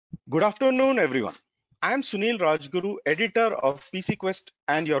Good afternoon, everyone. I am Sunil Rajguru, editor of PCQuest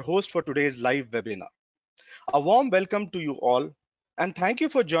and your host for today's live webinar. A warm welcome to you all, and thank you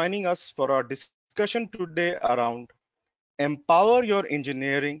for joining us for our discussion today around Empower Your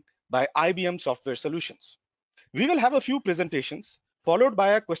Engineering by IBM Software Solutions. We will have a few presentations followed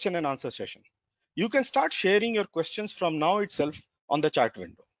by a question and answer session. You can start sharing your questions from now itself on the chat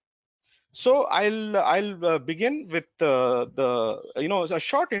window. So I'll begin with a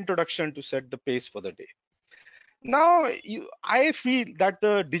short introduction to set the pace for the day. Now, I feel that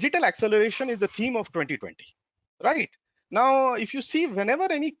the digital acceleration is the theme of 2020, right? Now, if you see,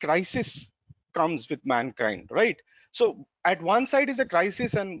 whenever any crisis comes with mankind, right? So at one side is a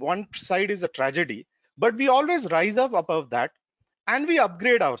crisis and one side is a tragedy, but we always rise up above that and we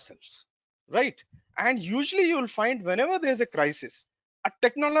upgrade ourselves, right? And usually you'll find whenever there's a crisis, a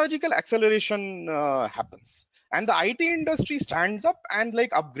technological acceleration happens, and the IT industry stands up and like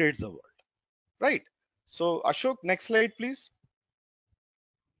upgrades the world, right? So Ashok, next slide, please.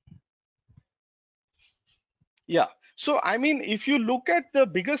 Yeah. So I mean, if you look at the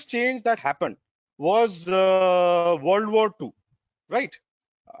biggest change that happened was World War II, right?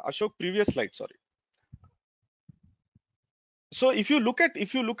 Ashok, previous slide, sorry. So if you look at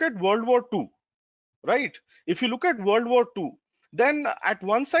World War II, right? If you look at World War II, then at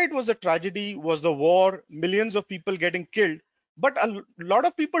one side was the tragedy, was the war, millions of people getting killed. But a lot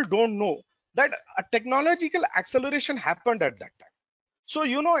of people don't know that a technological acceleration happened at that time. So,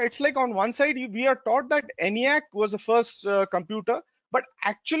 it's like on one side, we are taught that ENIAC was the first computer, but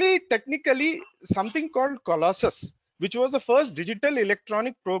actually, technically, something called Colossus, which was the first digital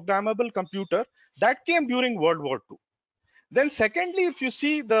electronic programmable computer that came during World War II. Then secondly, if you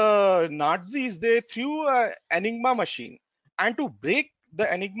see the Nazis, they threw a Enigma machine, and to break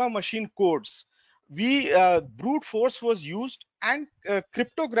the Enigma machine codes, we brute force was used, and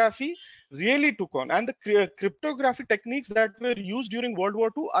cryptography really took on. And the cryptography techniques that were used during World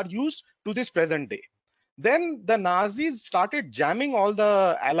War II are used to this present day. Then the Nazis started jamming all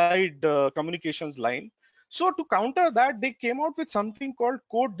the Allied communications line. So to counter that, they came out with something called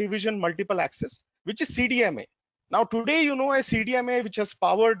Code Division Multiple Access, which is CDMA. Now today, a CDMA which has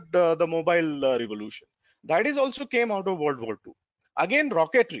powered the mobile revolution. That is also came out of World War II. Again,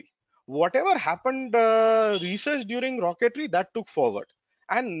 rocketry. Whatever happened research during rocketry, that took forward.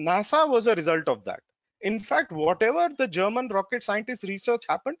 And NASA was a result of that. In fact, whatever the German rocket scientist research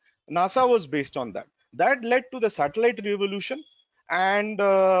happened, NASA was based on that. That led to the satellite revolution. And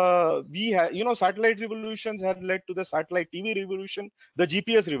satellite revolutions had led to the satellite TV revolution, the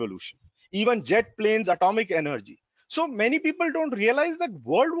GPS revolution, even jet planes, atomic energy. So many people don't realize that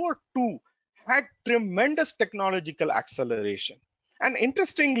World War II had tremendous technological acceleration. And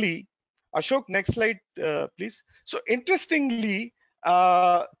interestingly, Ashok, next slide, please. So interestingly,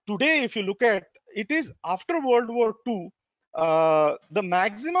 today, if you look at it, is after World War II, the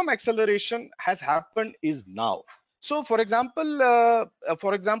maximum acceleration has happened is now. So, in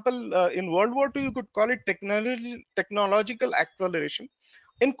World War II, you could call it technological acceleration.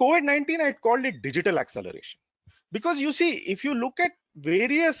 In COVID-19, I called it digital acceleration, because you see, if you look at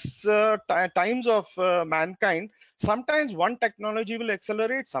various times of mankind, sometimes one technology will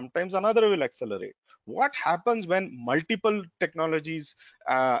accelerate, sometimes another will accelerate. What happens when multiple technologies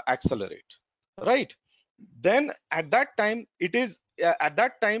accelerate, right? Then at that time,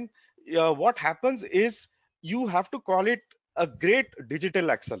 what happens is you have to call it a great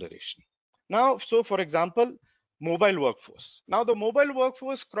digital acceleration. Now, so for example, mobile workforce. Now the mobile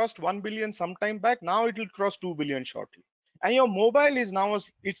workforce crossed 1 billion sometime back. Now it will cross 2 billion shortly. And your mobile is now,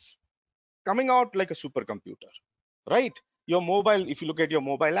 it's coming out like a supercomputer, right? Your mobile, if you look at your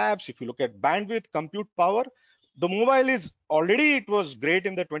mobile apps, if you look at bandwidth, compute power, the mobile is already, it was great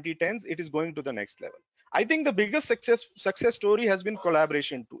in the 2010s, it is going to the next level. I think the biggest success story has been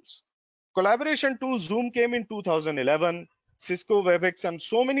collaboration tools. Collaboration tools, Zoom came in 2011, Cisco, WebEx, and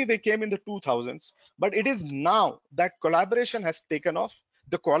so many, they came in the 2000s. But it is now that collaboration has taken off,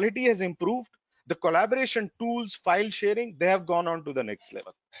 the quality has improved, the collaboration tools, file sharing, they have gone on to the next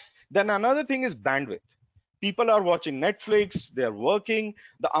level. Then another thing is bandwidth. People are watching Netflix, they are working,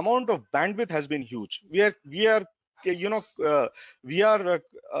 the amount of bandwidth has been huge. You know uh, we are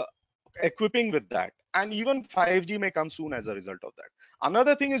equipping with that, and even 5G may come soon as a result of that.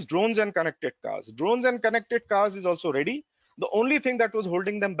 Another thing is drones and connected cars. Drones and connected cars is also ready. The only thing that was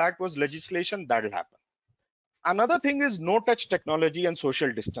holding them back was legislation. That will happen. Another thing is no touch technology and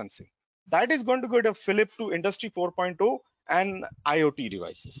social distancing. That is going to get a fillip to industry 4.0 and IoT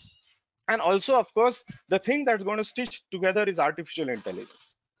devices. And also, of course, the thing that's going to stitch together is artificial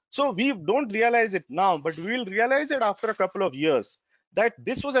intelligence. So we don't realize it now, but we will realize it after a couple of years, that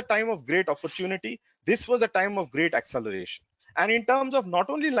this was a time of great opportunity. This was a time of great acceleration. And in terms of not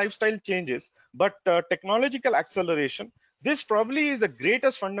only lifestyle changes, but technological acceleration, this probably is the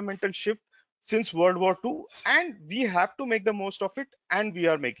greatest fundamental shift since World War II. And we have to make the most of it. And we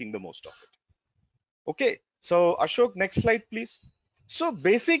are making the most of it. Okay. So Ashok, next slide, please. So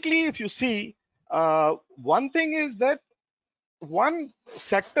basically, if you see, one thing is that one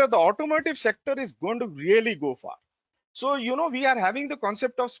sector, the automotive sector, is going to really go far. So, we are having the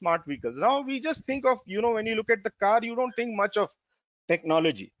concept of smart vehicles. Now we just think of, when you look at the car, you don't think much of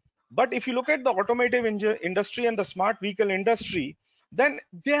technology. But if you look at the automotive industry and the smart vehicle industry, then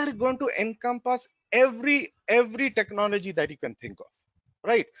they are going to encompass every technology that you can think of,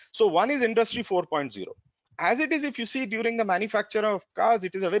 right? So one is industry 4.0. As it is, if you see during the manufacture of cars,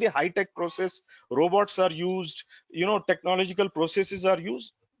 it is a very high tech process. Robots are used, technological processes are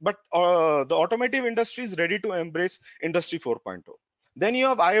used. But the automotive industry is ready to embrace industry 4.0. Then you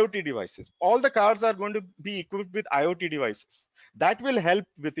have IoT devices. All the cars are going to be equipped with IoT devices. That will help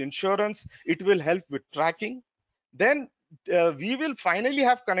with insurance. It will help with tracking. Then we will finally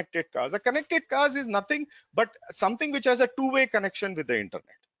have connected cars. A connected cars is nothing but something which has a two-way connection with the internet.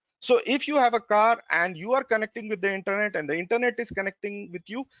 So if you have a car and you are connecting with the internet and the internet is connecting with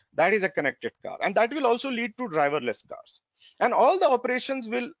you, that is a connected car. And that will also lead to driverless cars. And all the operations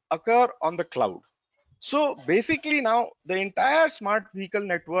will occur on the cloud. So basically now the entire smart vehicle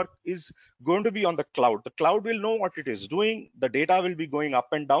network is going to be on the cloud. The cloud will know what it is doing. The data will be going up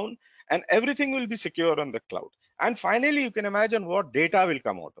and down and everything will be secure on the cloud. And finally, you can imagine what data will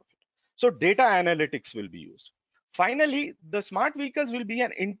come out of it. So data analytics will be used. Finally, the smart vehicles will be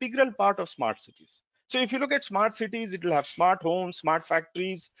an integral part of smart cities. So if you look at smart cities, it will have smart homes, smart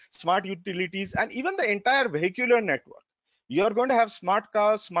factories, smart utilities, and even the entire vehicular network. You are going to have smart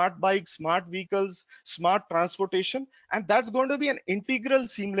cars, smart bikes, smart vehicles, smart transportation, and that's going to be an integral,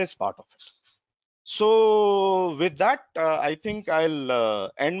 seamless part of it. So with that, I think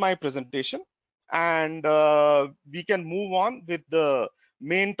I'll end my presentation and we can move on with the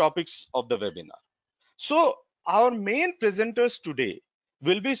main topics of the webinar. So our main presenters today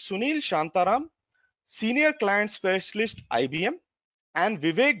will be Sunil Santharam, Senior Client Specialist IBM, and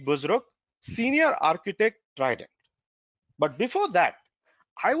Vivek Bazruk, Senior Architect Trident. But before that,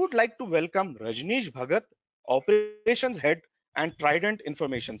 I would like to welcome Rajneesh Bhagat, Operations Head and Trident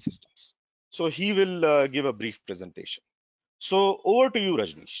Information Systems. So he will give a brief presentation. So over to you,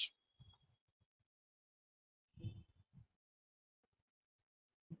 Rajneesh.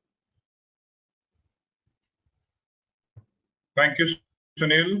 Thank you,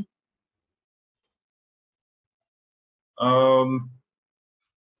 Sunil. Um,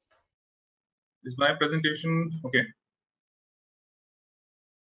 is my presentation okay?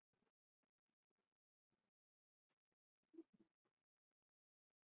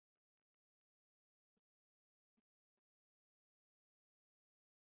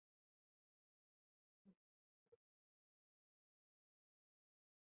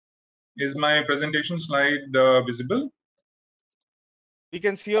 Is my presentation slide visible? We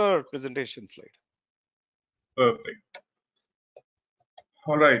can see your presentation slide. Perfect.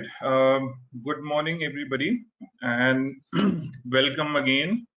 All right. Good morning, everybody, and welcome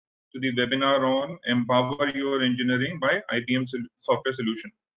again to the webinar on Empower Your Engineering by IBM Software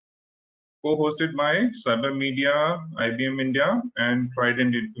Solution, co-hosted by Cyber Media, IBM India, and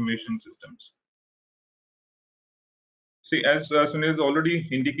Trident Information Systems. See, as Sunil has already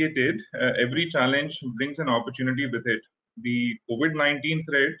indicated, every challenge brings an opportunity with it. The COVID-19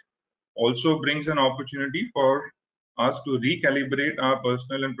 threat also brings an opportunity for us to recalibrate our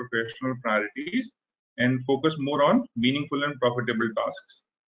personal and professional priorities and focus more on meaningful and profitable tasks.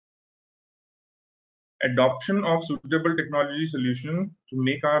 Adoption of suitable technology solutions to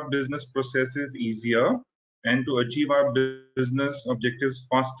make our business processes easier and to achieve our business objectives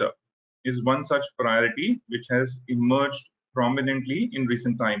faster is one such priority which has emerged prominently in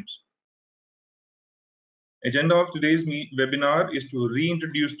recent times. Agenda of today's webinar is to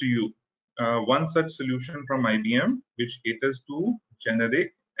reintroduce to you one such solution from IBM which caters to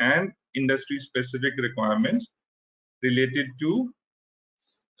generic and industry-specific requirements related to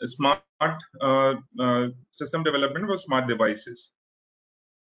smart system development for smart devices.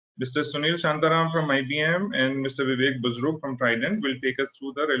 Mr. Sunil Santharam from IBM and Mr. Vivek Bazruk from Trident will take us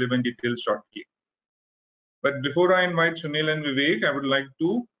through the relevant details shortly. But before I invite Sunil and Vivek, I would like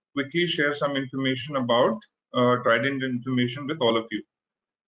to quickly share some information about Trident information with all of you.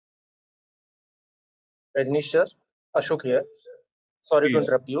 Rajneesh sir, Ashok here. Sorry Please. to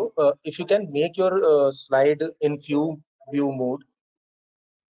interrupt you. If you can make your slide in view mode.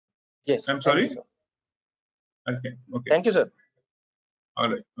 Yes. I'm sorry. Thank you, sir. Okay. Thank you, sir. All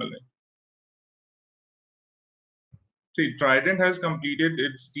right, all right. See, Trident has completed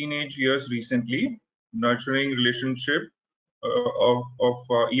its teenage years recently, nurturing relationship of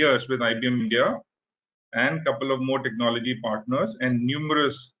years with IBM India and couple of more technology partners and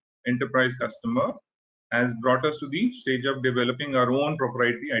numerous enterprise customer has brought us to the stage of developing our own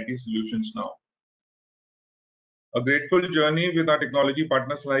proprietary IT solutions now. A grateful journey with our technology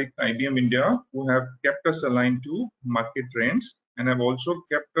partners like IBM India, who have kept us aligned to market trends and have also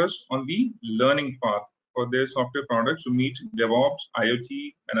kept us on the learning path for their software products to meet DevOps,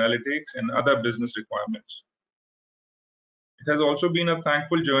 IoT, analytics, and other business requirements. It has also been a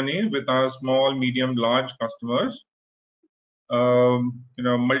thankful journey with our small, medium, large customers.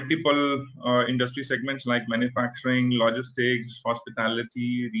 Multiple industry segments like manufacturing, logistics,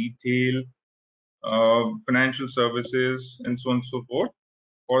 hospitality, retail, financial services, and so on and so forth,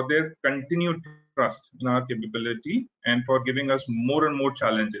 for their continued trust in our capability and for giving us more and more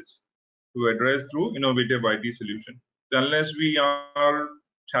challenges to address through innovative IT solution. Unless we are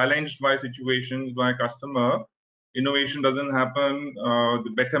challenged by situations by customer, innovation doesn't happen,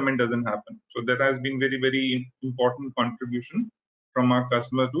 the betterment doesn't happen. So that has been very, very important contribution from our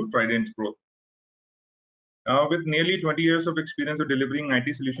customer to Trident's growth. With nearly 20 years of experience of delivering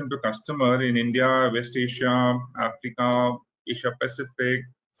IT solution to customer in India, West Asia, Africa, Asia Pacific,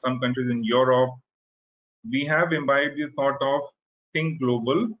 some countries in Europe, we have imbibed the thought of think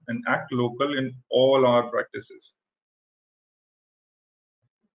global and act local in all our practices.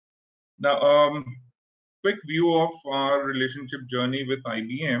 Now, quick view of our relationship journey with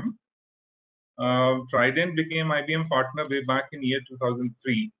IBM. Trident became IBM partner way back in year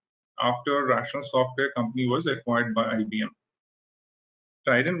 2003 after Rational Software Company was acquired by IBM.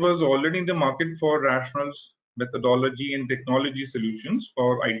 Trident was already in the market for Rational's methodology and technology solutions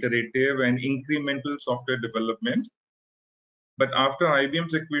for iterative and incremental software development. But after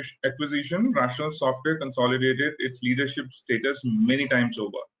IBM's acquisition, Rational Software consolidated its leadership status many times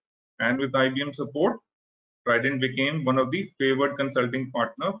over. And with IBM support, Trident became one of the favored consulting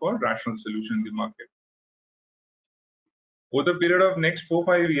partner for Rational solution in the market. Over the period of next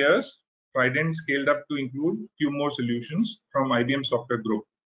 4-5 years, Trident scaled up to include few more solutions from IBM Software Group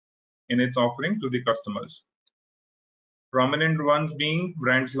in its offering to the customers. Prominent ones being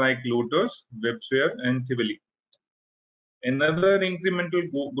brands like Lotus, WebSphere, and Tivoli. Another incremental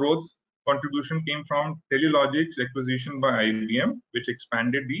growth contribution came from Telelogic's acquisition by IBM, which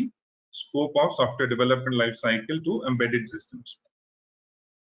expanded the scope of software development lifecycle to embedded systems.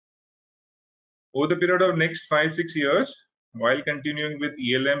 Over the period of next 5-6 years, while continuing with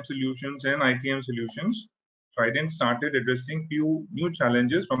ELM solutions and ITM solutions, Trident started addressing few new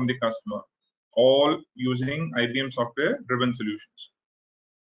challenges from the customer, all using IBM software-driven solutions.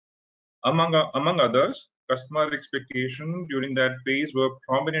 Among others, customer expectations during that phase were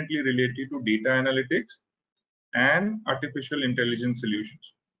prominently related to data analytics and artificial intelligence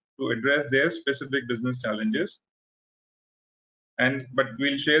solutions to address their specific business challenges. But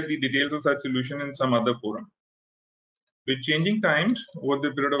we'll share the details of such solution in some other forum. With changing times over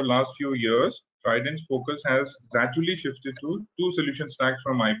the period of last few years, Trident's focus has gradually shifted to two solution stacks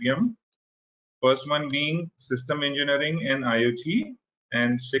from IBM. First one being system engineering and IoT,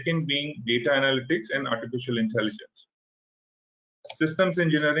 and second being data analytics and artificial intelligence. Systems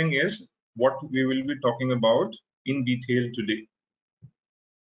engineering is what we will be talking about in detail today.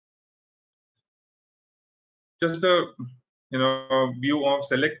 Just a view of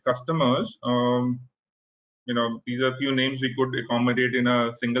select customers. These are a few names we could accommodate in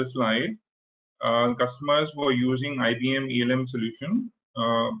a single slide. Customers who are using IBM ELM solution,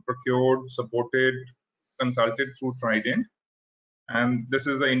 procured, supported, consulted through Trident, and this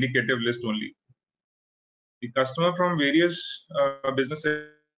is the indicative list only. The customer from various business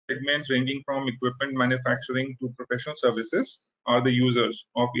segments ranging from equipment manufacturing to professional services are the users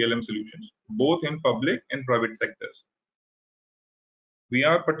of ELM solutions, both in public and private sectors. We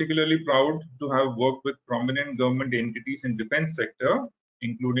are particularly proud to have worked with prominent government entities in defense sector,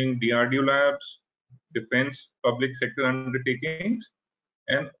 including DRDO labs, defense public sector undertakings,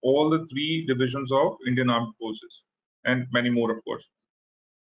 and all the 3 divisions of Indian Armed Forces, and many more, of course.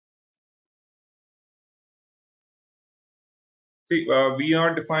 See, we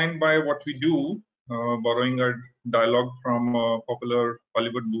are defined by what we do, borrowing a dialogue from a popular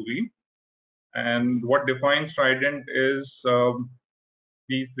Hollywood movie. And what defines Trident is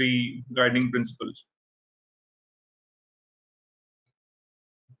these 3 guiding principles.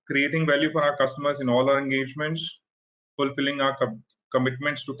 Creating value for our customers in all our engagements, fulfilling our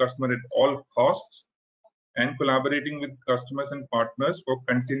commitments to customer at all costs, and collaborating with customers and partners for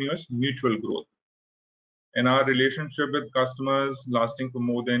continuous mutual growth. and our relationship with customers lasting for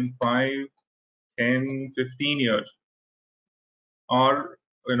more than 5, 10, 15 years are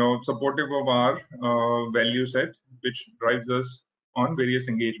supportive of our value set, which drives us on various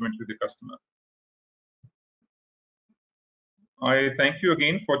engagements with the customer. I thank you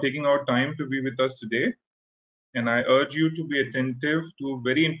again for taking our time to be with us today, and I urge you to be attentive to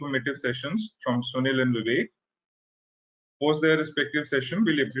very informative sessions from Sunil and Vivek. Post their respective session,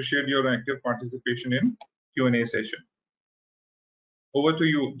 we'll appreciate your active participation in Q&A session. Over to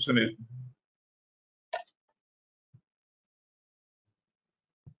you, Sunil.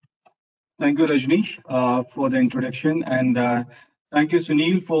 Thank you, Rajneesh, for the introduction, and thank you,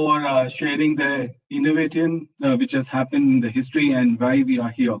 Sunil, for sharing the innovation which has happened in the history and why we are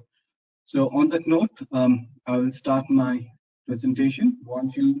here. So on that note, I will start my presentation.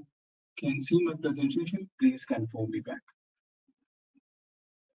 Once you can see my presentation, please confirm me back.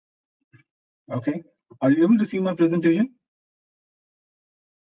 Okay. Are you able to see my presentation?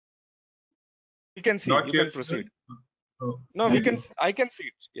 We can see. Not You yet, can proceed. Oh, No, we can. I can see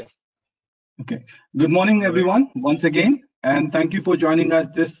it. Yeah. Okay. Good morning, everyone, once again, and thank you for joining us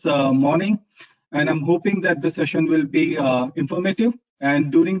this morning. And I'm hoping that this session will be informative.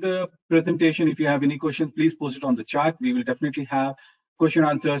 And during the presentation, if you have any questions, please post it on the chat. We will definitely have question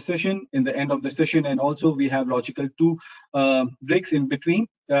answer session in the end of the session, and also we have logical 2 breaks in between.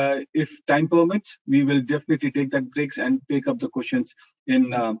 If time permits, we will definitely take that breaks and take up the questions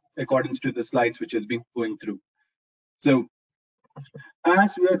in accordance to the slides which has been going through. So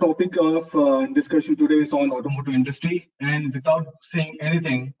as we are topic of discussion today is on automotive industry, and without saying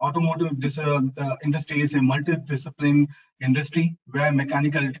anything, automotive the industry is a multidisciplinary industry where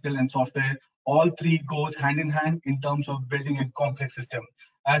mechanical, electrical, and software all three goes hand in hand in terms of building a complex system.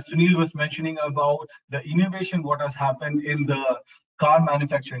 As Sunil was mentioning about the innovation, what has happened in the car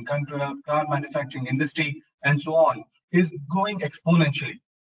manufacturing country, car manufacturing industry, and so on, is going exponentially.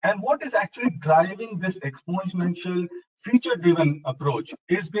 And what is actually driving this exponential feature-driven approach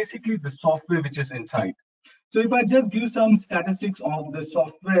is basically the software which is inside. So if I just give some statistics of the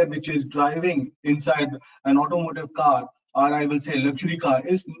software which is driving inside an automotive car, or I will say luxury car,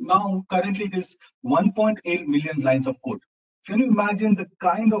 is now currently it is 1.8 million lines of code. Can you imagine the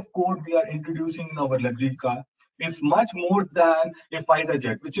kind of code we are introducing in our luxury car? It's much more than a fighter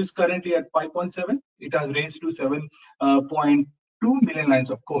jet, which is currently at 5.7. It has raised to 7.2 million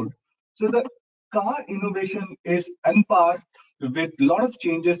lines of code. So the car innovation is on par with a lot of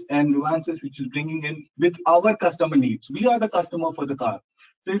changes and nuances which is bringing in with our customer needs. We are the customer for the car.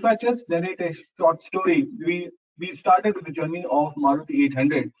 So if I just narrate a short story, we started with the journey of Maruti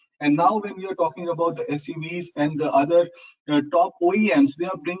 800, and now when we are talking about the SUVs and the other top OEMs, they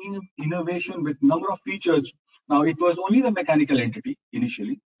are bringing innovation with number of features. Now it was only the mechanical entity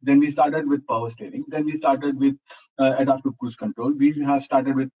initially. Then we started with power steering. Then we started with adaptive cruise control. We have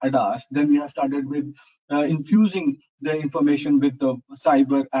started with ADAS. Then we have started with infusing the information with the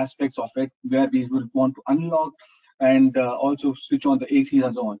cyber aspects of it, where we will want to unlock and also switch on the AC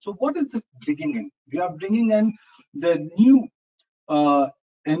and so on. So what is this bringing in? We are bringing in the new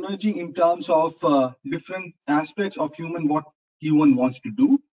energy in terms of different aspects of what human wants to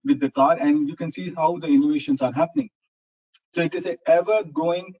do with the car, and you can see how the innovations are happening. So it is an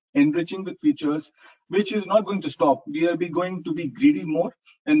ever-growing, enriching with features, which is not going to stop. We are going to be greedy more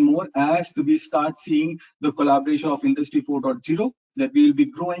and more as we start seeing the collaboration of Industry 4.0, that we will be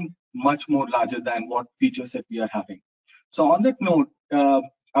growing much more larger than what features that we are having. So on that note,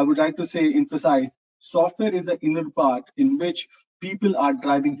 I would like to say, emphasize, software is the inner part in which people are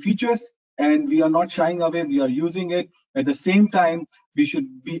driving features, and we are not shying away, we are using it. At the same time, we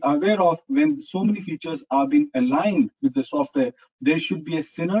should be aware of when so many features are being aligned with the software, there should be a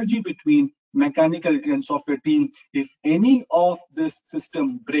synergy between mechanical and software team. If any of this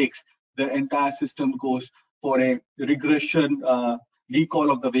system breaks, the entire system goes for a regression,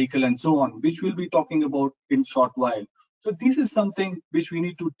 recall of the vehicle and so on, which we'll be talking about in short while. So this is something which we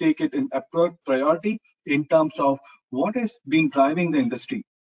need to take it in priority in terms of what has been driving the industry.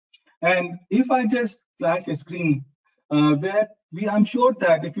 And if I just flash a screen where I'm sure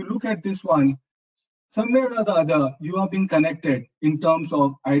that if you look at this one, somewhere or the other, you have been connected in terms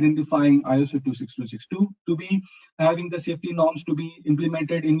of identifying ISO 26262 to be having the safety norms to be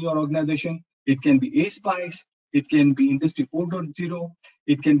implemented in your organization. It can be ASPICE, it can be Industry 4.0,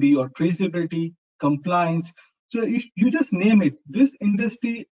 it can be your traceability, compliance. So if you just name it, this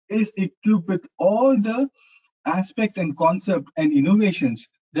industry is equipped with all the aspects and concept and innovations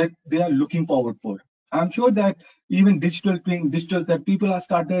that they are looking forward for. I'm sure that even digital that people have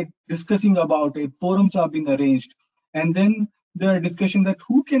started discussing about it, forums are being arranged, and then there are discussion that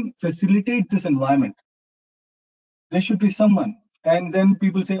who can facilitate this environment. There should be someone. And then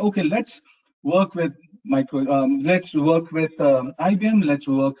people say, okay, let's work with let's work with IBM, let's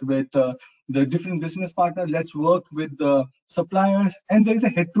work with the different business partners, let's work with the suppliers, and there is a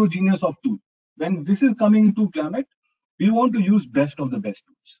heterogeneous of tools. When this is coming to climate, we want to use best of the best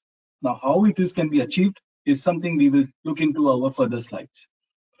tools. Now, how it is can be achieved is something we will look into our further slides.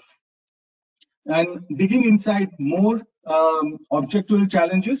 And digging inside more objective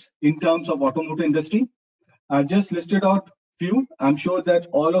challenges in terms of automotive industry, I've just listed out few. I'm sure that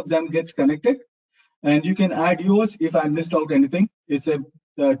all of them gets connected, and you can add yours if I missed out anything. It's a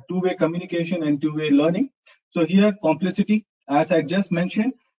two-way communication and two-way learning. So here, complexity, as I just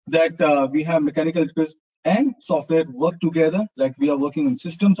mentioned, that we have mechanical and software work together, like we are working on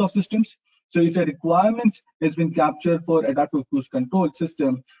systems of systems. So if a requirement has been captured for adaptive cruise control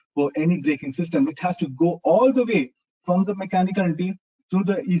system, for any braking system, it has to go all the way from the mechanical team to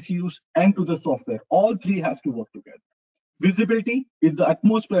the ECUs and to the software. All three has to work together. Visibility is the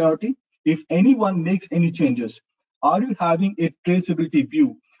utmost priority. If anyone makes any changes, are you having a traceability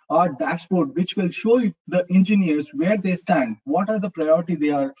view or dashboard which will show you the engineers where they stand, what are the priority they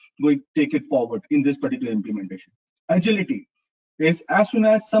are going to take it forward in this particular implementation? Agility is as soon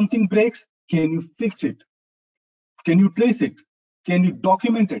as something breaks, can you fix it? Can you trace it? Can you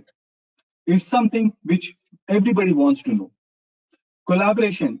document it? Is something which everybody wants to know.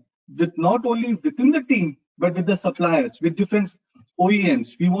 Collaboration with not only within the team, but with the suppliers, with different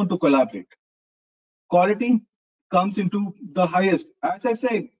OEMs, we want to collaborate. Quality comes into the highest. As I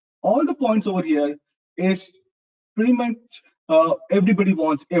said, all the points over here is pretty much everybody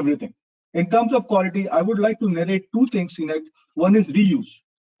wants everything. In terms of quality, I would like to narrate two things in it. One is reuse,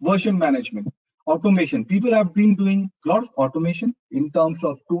 version management, automation. People have been doing a lot of automation in terms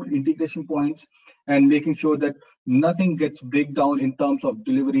of tool integration points and making sure that nothing gets breakdown in terms of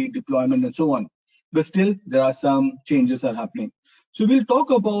delivery, deployment, and so on. But still, there are some changes are happening. So we'll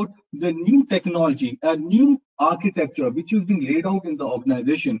talk about the new technology, a new architecture, which has been laid out in the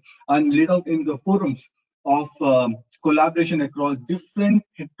organization and laid out in the forums of collaboration across different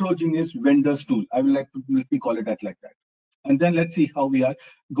heterogeneous vendors tool. I will like to let me call it that like that. And then let's see how we are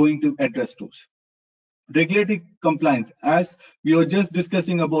going to address those. Regulatory compliance, as we were just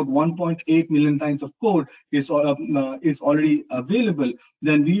discussing about 1.8 million lines of code is already available,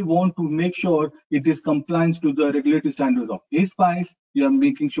 then we want to make sure it is compliance to the regulatory standards of ASPICE. We are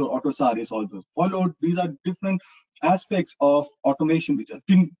making sure AutoSAR is also followed. These are different aspects of automation which has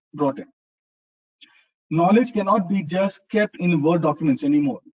been brought in. Knowledge cannot be just kept in Word documents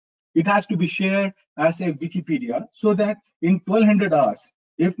anymore. It has to be shared as a Wikipedia so that in 1200 hours,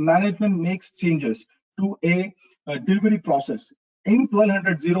 if management makes changes to a delivery process, in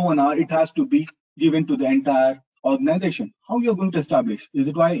 1201 hour, it has to be given to the entire organization. How you're going to establish? Is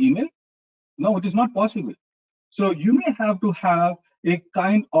it via email? No, it is not possible. So you may have to have a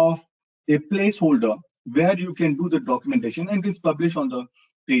kind of a placeholder where you can do the documentation and it's published on the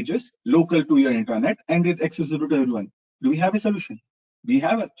pages local to your internet and it's accessible to everyone. Do we have a solution? We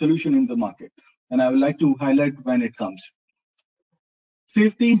have a solution in the market, and I would like to highlight when it comes.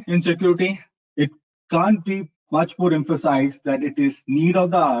 Safety and security, it can't be much more emphasized that it is need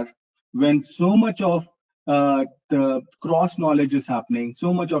of the hour when so much of the cross knowledge is happening,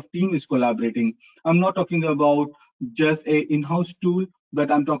 so much of team is collaborating. I'm not talking about just a in-house tool,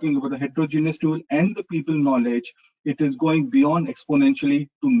 but I'm talking about a heterogeneous tool and the people knowledge. It is going beyond exponentially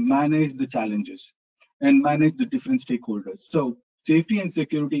to manage the challenges and manage the different stakeholders. So safety and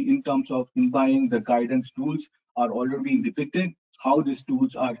security in terms of buying the guidance tools are already being depicted, how these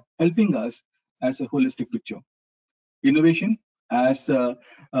tools are helping us as a holistic picture. Innovation, as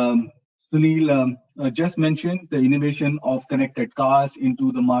Sunil just mentioned, the innovation of connected cars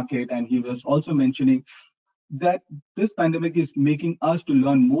into the market, and he was also mentioning that this pandemic is making us to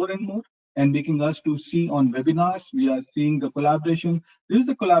learn more and more and making us to see on webinars. We are seeing the collaboration. This is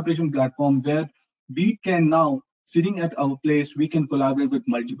the collaboration platform where we can now, sitting at our place, we can collaborate with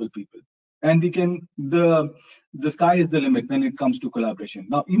multiple people. And we can, the sky is the limit when it comes to collaboration.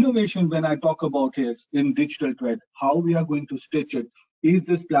 Now, innovation, when I talk about here in digital thread, how we are going to stitch it, is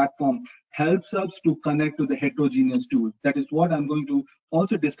this platform helps us to connect to the heterogeneous tool. That is what I'm going to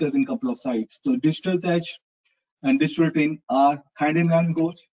also discuss in a couple of sites. So digital touch and digital twin are hand in hand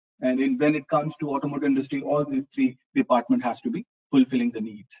goals. And when it comes to automotive industry, all these three departments has to be fulfilling the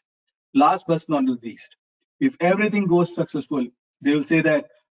needs. Last but not least, if everything goes successful, they will say that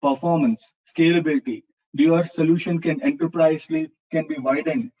performance, scalability, your solution can enterprisely can be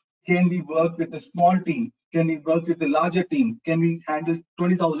widened. Can we work with a small team? Can we work with a larger team? Can we handle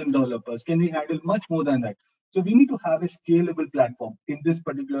 20,000 developers? Can we handle much more than that? So we need to have a scalable platform in this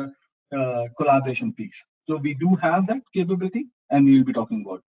particular collaboration piece. So we do have that capability, and we will be talking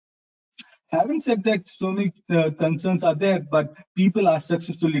about. Having said that, so many concerns are there, but people are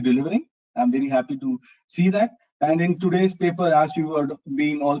successfully delivering. I'm very happy to see that. And in today's paper, as you have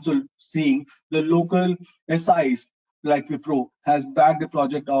been also seeing, the local SIs like Wipro has backed a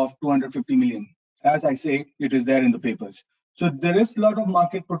project of 250 million. As I say, it is there in the papers. So there is a lot of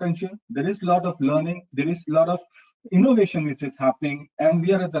market potential. There is a lot of learning. There is a lot of innovation which is happening, and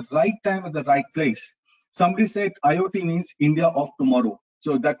we are at the right time at the right place. Somebody said IoT means India of tomorrow.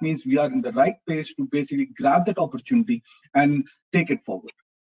 So that means we are in the right place to basically grab that opportunity and take it forward.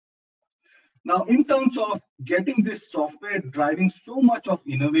 Now, in terms of getting this software driving so much of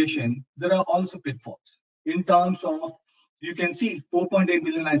innovation, there are also pitfalls. In terms of, you can see 4.8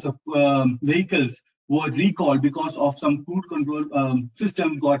 million lines of vehicles were recalled because of some cruise control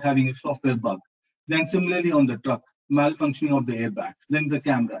system got having a software bug. Then similarly on the truck, malfunctioning of the airbags, then the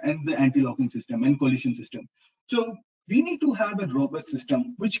camera and the anti-locking system and collision system. So we need to have a robust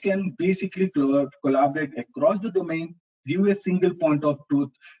system which can basically collaborate across the domain, give a single point of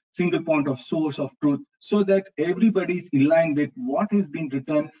truth, single point of source of truth, so that everybody is in line with what is being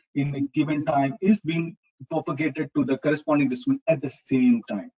written in a given time is being propagated to the corresponding discipline at the same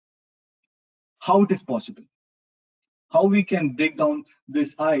time. How it is possible? How we can break down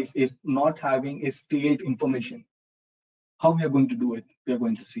this ice is not having a stale information. How we are going to do it, we are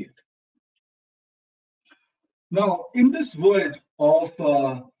going to see it. Now, in this world of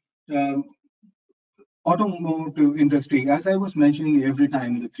automotive industry, as I was mentioning every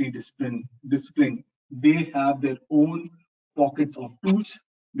time, the three discipline, they have their own pockets of tools,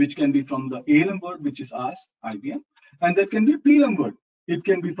 which can be from the ALM world, which is us, IBM, and there can be PLM world. It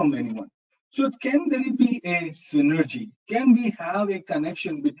can be from anyone. So can there be a synergy? Can we have a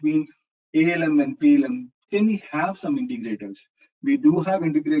connection between ALM and PLM? Can we have some integrators? We do have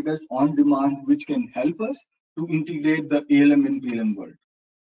integrators on demand, which can help us to integrate the ALM and PLM world.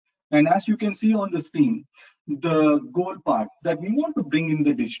 And as you can see on the screen, the goal part that we want to bring in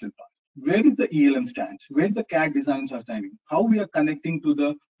the digital part. Where is the ELM stands? Where the CAD designs are standing? How we are connecting to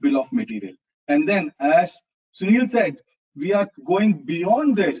the bill of material? And then, as Sunil said, we are going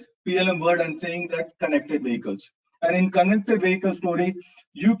beyond this PLM word and saying that connected vehicles. And in connected vehicle story,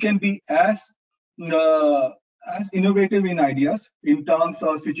 you can be as innovative in ideas in terms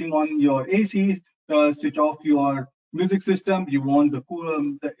of switching on your ACs, switch off your music system. You want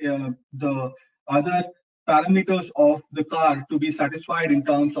the other parameters of the car to be satisfied in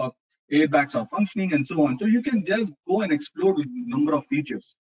terms of airbags are functioning and so on. So you can just go and explore with number of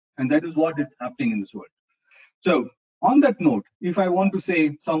features, and that is what is happening in this world. So on that note, if I want to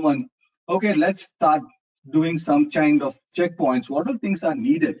say someone, okay, let's start doing some kind of checkpoints. What are things are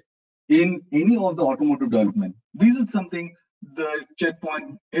needed in any of the automotive development? These are something the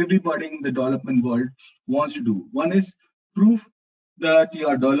checkpoint everybody in the development world wants to do. One is proof that you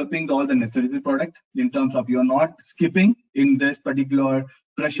are developing all the necessary products in terms of you're not skipping in this particular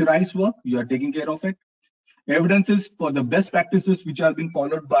pressurized work, you are taking care of it. Evidences for the best practices which are being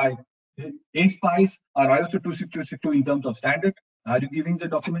followed by ASPICE or ISO 26262 in terms of standard. Are you giving the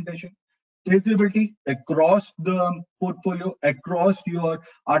documentation? Traceability across the portfolio, across your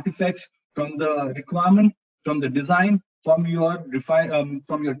artifacts, from the requirement, from the design, from your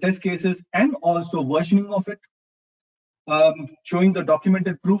from your test cases, and also versioning of it. Showing the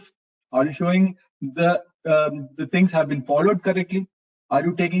documented proof. Are you showing the things have been followed correctly? Are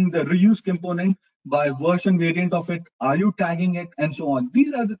you taking the reuse component by version variant of it? Are you tagging it and so on?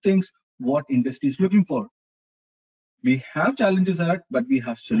 These are the things what industry is looking for. We have challenges ahead, but we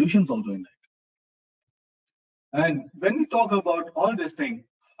have solutions also in that. And when we talk about all this thing,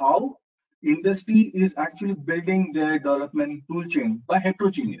 how industry is actually building their development tool chain by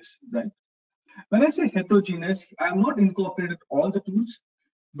heterogeneous, right? When I say heterogeneous, I'm not incorporated all the tools,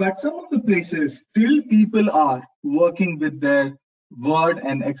 but some of the places still people are working with their Word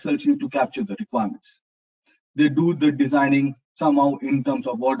and Excel sheet to capture the requirements. They do the designing somehow in terms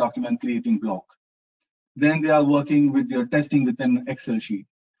of Word document creating block. Then they are working with your testing within Excel sheet,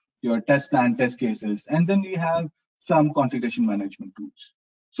 your test plan, test cases, and then we have some configuration management tools.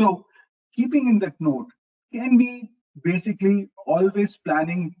 So keeping in that note, can we basically always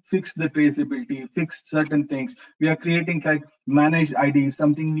planning, fix the traceability, fix certain things. We are creating like managed ID,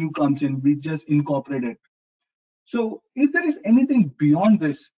 something new comes in, we just incorporate it. So if there is anything beyond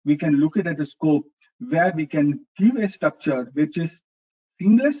this, we can look at a scope where we can give a structure which is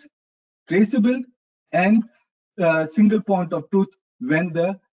seamless, traceable, and single point of truth when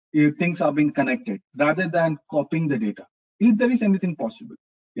the things are being connected, rather than copying the data. If there is anything possible,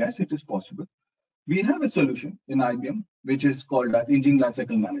 yes, it is possible. We have a solution in IBM, which is called as engine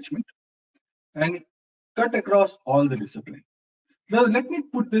lifecycle management. And cut across all the discipline. Well, let me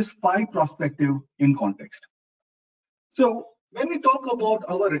put this 5 perspective in context. So when we talk about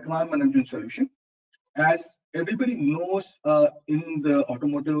our requirement management solution, as everybody knows, in the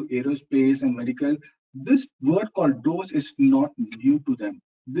automotive, aerospace, and medical, this word called DOS is not new to them.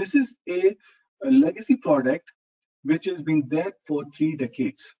 This is a legacy product which has been there for 3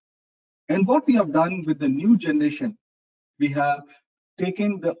 decades. And what we have done with the new generation, we have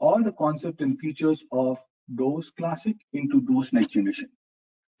taken all the concept and features of DOS Classic into DOS Next Generation.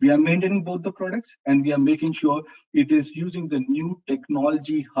 We are maintaining both the products, and we are making sure it is using the new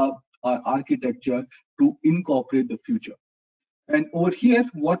technology hub or architecture to incorporate the future. And over here,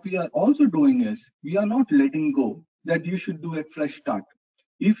 what we are also doing is we are not letting go that you should do a fresh start.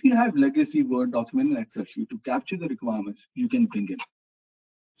 If you have legacy Word document and Excel sheet to capture the requirements, you can bring it.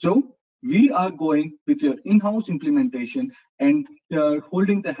 So we are going with your in-house implementation and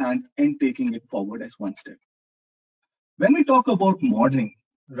holding the hand and taking it forward as one step. When we talk about modeling,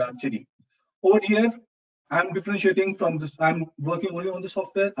 Rajguru, over here, I'm differentiating from this. I'm working only on the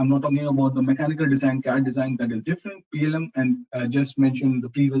software. I'm not talking about the mechanical design, CAD design, that is different, PLM, and just mentioned in the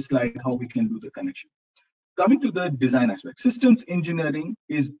previous slide how we can do the connection. Coming to the design aspect, systems engineering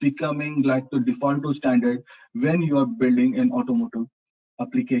is becoming like the default standard when you are building an automotive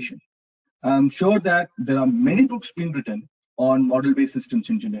application. I'm sure that there are many books being written on model-based systems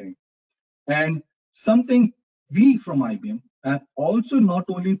engineering. And something we from IBM are also not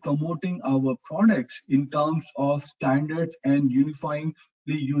only promoting our products in terms of standards and unifying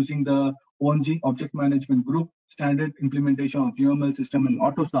using the OMG Object Management Group standard implementation of UML system and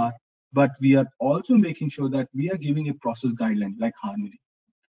AutoSAR, but we are also making sure that we are giving a process guideline like Harmony.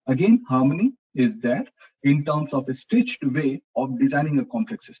 Again, Harmony is there in terms of a stitched way of designing a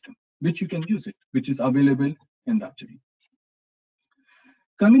complex system, which you can use it, which is available in Rajguru.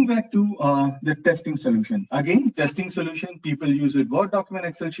 Coming back to the testing solution. Again, testing solution, people use a Word document,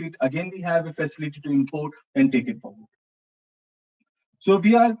 Excel sheet. Again, we have a facility to import and take it forward. So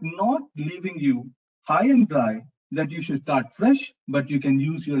we are not leaving you high and dry that you should start fresh, but you can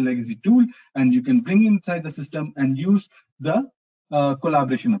use your legacy tool and you can bring inside the system and use the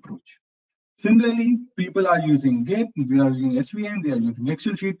collaboration approach. Similarly, people are using Git, they are using SVN, they are using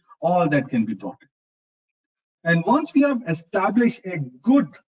Excel sheet, all that can be brought in. And once we have established a good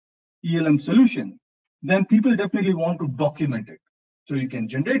ELM solution, then people definitely want to document it. So you can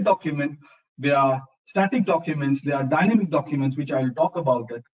generate document. There are static documents, there are dynamic documents, which I will talk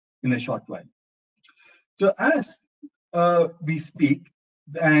about it in a short while. So as we speak,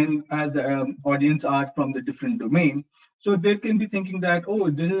 and as the audience are from the different domain, so they can be thinking that,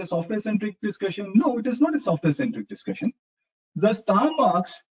 oh, this is a software-centric discussion. No, it is not a software-centric discussion. The star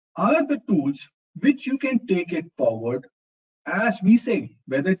marks are the tools which you can take it forward. As we say,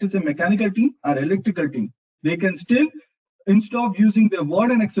 whether it is a mechanical team or electrical team, they can still, instead of using their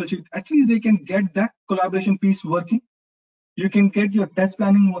Word and Excel sheet, at least they can get that collaboration piece working. You can get your test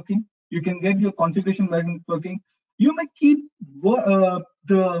planning working. You can get your configuration working. You may keep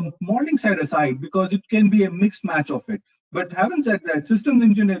the modeling side aside because it can be a mixed match of it. But having said that, systems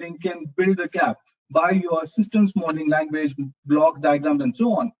engineering can build the gap by your systems modeling language, block diagrams, and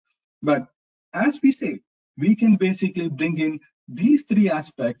so on. But as we say, we can basically bring in these 3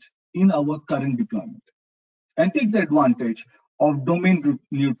 aspects in our current deployment and take the advantage of domain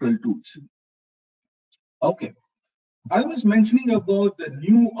neutral tools. Okay. I was mentioning about the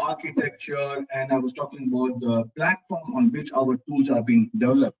new architecture and I was talking about the platform on which our tools are being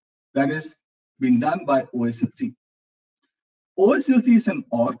developed. That is being done by OSLC. OSLC is an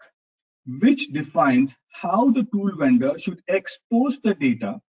org which defines how the tool vendor should expose the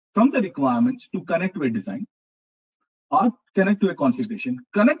data from the requirements to connect to a design, or connect to a configuration,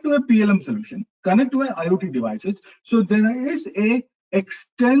 connect to a PLM solution, connect to an IoT devices. So there is a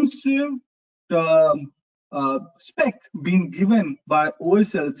extensive spec being given by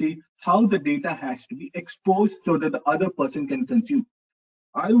OSLC how the data has to be exposed so that the other person can consume.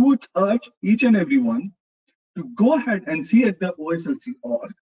 I would urge each and everyone to go ahead and see at the OSLC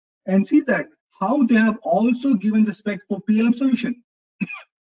org and see that how they have also given the spec for PLM solution.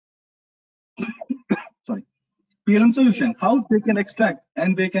 Sorry. PLM solution, how they can extract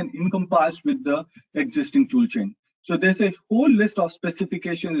and they can encompass with the existing tool chain. So there's a whole list of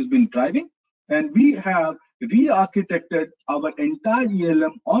specifications has been driving, and we have re-architected our entire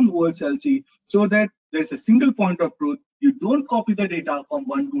ELM on OSLC so that there's a single point of truth. You don't copy the data from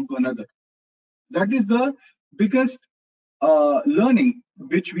one tool to another. That is the biggest learning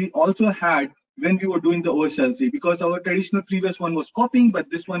which we also had when we were doing the OSLC, because our traditional previous one was copying,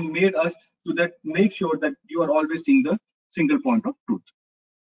 but this one made us to that make sure that you are always seeing the single point of truth.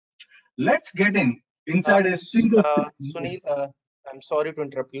 Let's get in Inside a single Sunil, I'm sorry to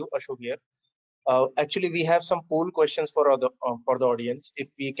interrupt you, Ashok here. Actually, we have some poll questions for the audience. If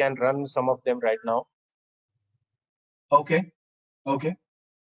we can run some of them right now. Okay. Okay.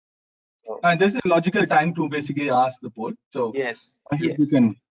 So, There's a logical time to basically ask the poll. So yes, I think you yes.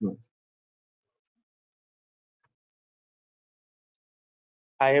 can go.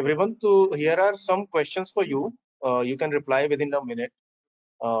 Hi everyone. So here are some questions for you. You can reply within a minute.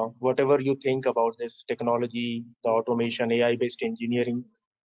 Whatever you think about this technology, the automation, AI-based engineering.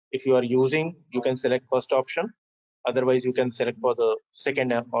 If you are using, you can select first option. Otherwise, you can select for the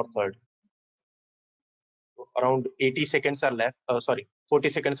second or third. Around 80 seconds are left. Sorry, 40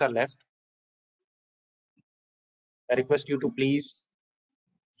 seconds are left. I request you to please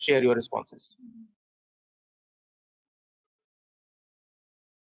share your responses.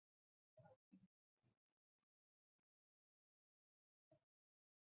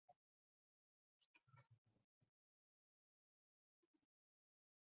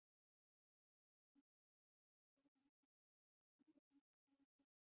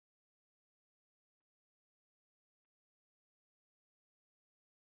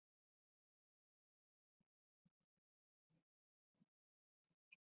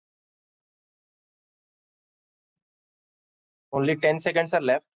 Only 10 seconds are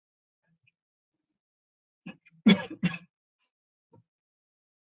left.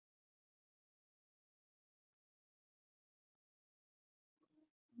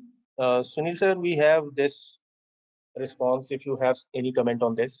 Sunil sir, we have this response. If you have any comment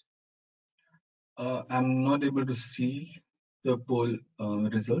on this. I'm not able to see the poll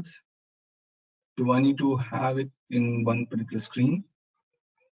results. Do I need to have it in one particular screen?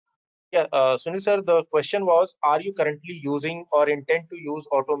 Yeah, Sunil sir, the question was, are you currently using or intend to use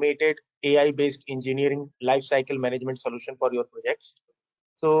automated AI-based engineering lifecycle management solution for your projects?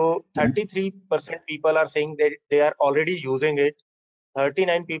 So 33% people are saying that they are already using it.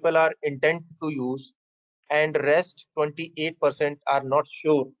 39 people are intent to use, and rest 28% are not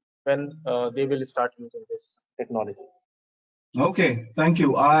sure when they will start using this technology. Okay, thank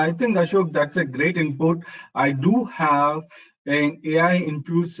you. I think Ashok, that's a great input. I do have an AI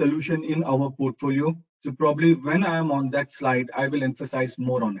infused solution in our portfolio. So probably when I am on that slide, I will emphasize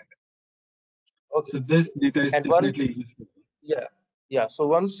more on it. Okay. So this data is And one, definitely useful. yeah, yeah. So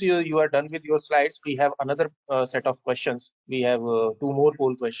once you are done with your slides, we have another set of questions. We have two more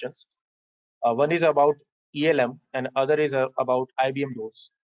poll questions. One is about ELM and other is about IBM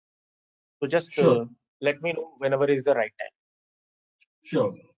doors. So just Sure, let me know whenever is the right time.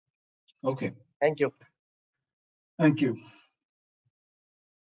 sure. Okay, Thank you. thank you.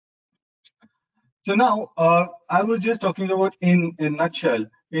 So now I was just talking about in a nutshell,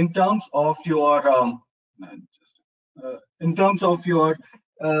 in terms of your in terms of your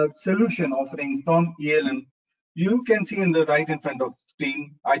solution offering from ELM, you can see in the right in front of the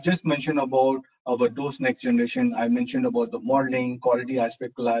screen. I just mentioned about our dose next generation. I mentioned about the modeling, quality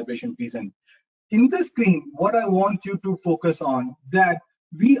aspect, collaboration piece, and in the screen, what I want you to focus on that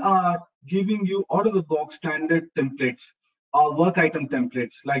we are giving you out of the box standard templates, work item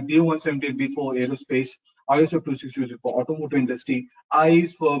templates like D178B for aerospace, ISO 262 for automotive industry,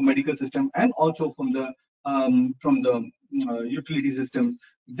 IS for medical system, and also from the utility systems,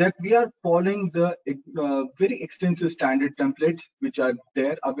 that we are following the very extensive standard templates which are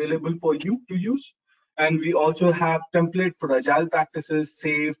there available for you to use. And we also have template for agile practices,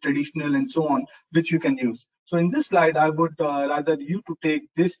 safe, traditional, and so on, which you can use. So in this slide, I would rather you to take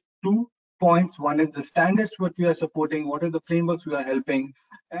these 2 points. One is the standards what we are supporting, what are the frameworks we are helping,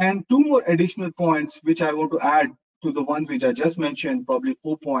 and two more additional points which I want to add to the ones which I just mentioned, probably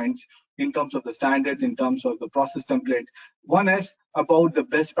 4 points in terms of the standards, in terms of the process template. One is about the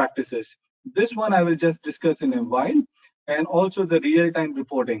best practices. This one I will just discuss in a while, and also the real-time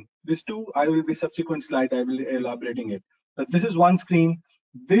reporting. These two, I will be subsequent slide, I will be elaborating it. But this is one screen.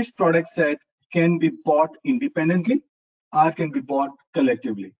 This product set can be bought independently or can be bought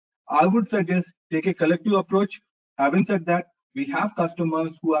collectively. I would suggest take a collective approach. Having said that, we have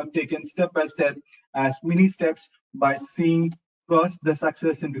customers who have taken step by step as mini steps by seeing first the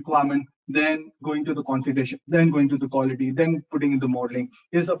success and requirement, then going to the configuration, then going to the quality, then putting in the modeling.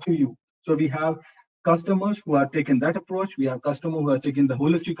 It's up to you. So we have customers who have taken that approach. We have customers who have taken the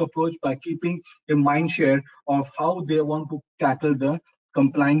holistic approach by keeping a mind share of how they want to tackle the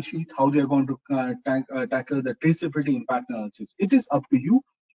compliance sheet, how they're going to tackle the traceability impact analysis. It is up to you.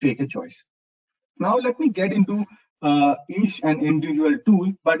 Take a choice. Now let me get into each and individual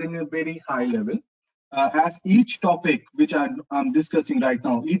tool, but in a very high level. As each topic which I'm discussing right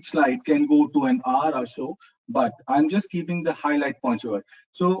now, each slide can go to an hour or so. but I'm just keeping the highlight points over.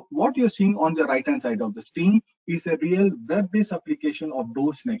 So what you're seeing on the right-hand side of the screen is a real web-based application of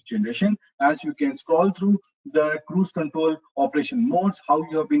those next generation. As you can scroll through the cruise control operation modes, how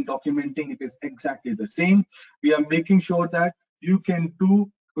you have been documenting, it is exactly the same. We are making sure that you can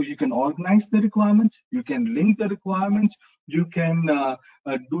organize the requirements, you can link the requirements, you can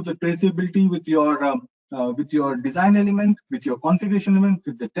do the traceability with your design element, with your configuration element,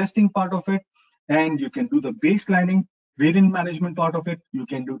 with the testing part of it, and you can do the baselining, variant management part of it, you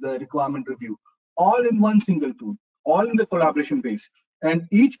can do the requirement review, all in one single tool, all in the collaboration base. And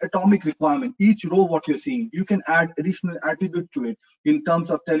each atomic requirement, each row what you're seeing, you can add additional attribute to it in terms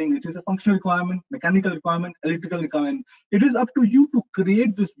of telling it is a functional requirement, mechanical requirement, electrical requirement. It is up to you to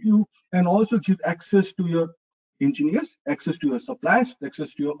create this view and also give access to your engineers, access to your suppliers,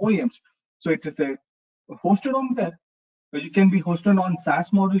 access to your OEMs. So it is hosted on web. You can be hosted on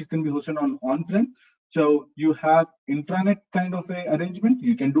SaaS model, it can be hosted on on-prem. So you have intranet kind of a arrangement,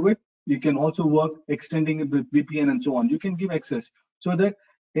 you can do it. You can also work extending it with VPN and so on. You can give access so that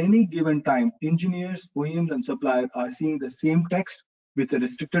any given time, engineers, OEMs, and suppliers are seeing the same text with a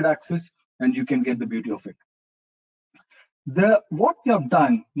restricted access, and you can get the beauty of it. What we have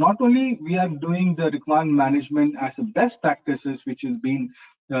done, not only we are doing the requirement management as a best practices, which has been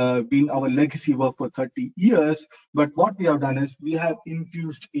our legacy work for 30 years, but what we have done is we have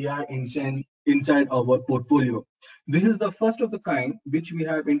infused AI inside our portfolio. This is the first of the kind which we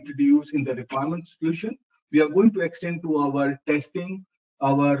have introduced in the requirement solution. We are going to extend to our testing,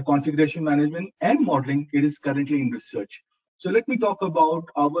 our configuration management and modeling. It is currently in research. So let me talk about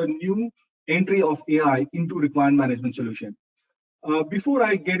our new entry of AI into requirement management solution. Before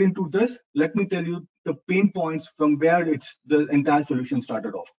I get into this, let me tell you the pain points from where the entire solution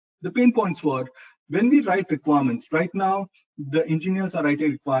started off. The pain points were when we write requirements. Right now, the engineers are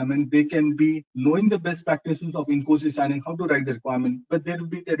writing requirement. They can be knowing the best practices of in-course designing, how to write the requirement, but there will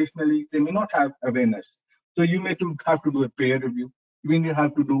be traditionally, they may not have awareness. So you may have to do a peer review. When you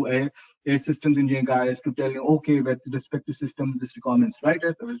have to do a systems engineer guys to tell you, okay, with respect to system, this requirements right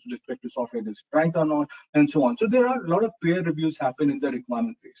it, with respect to software, this right or not, and so on. So there are a lot of peer reviews happen in the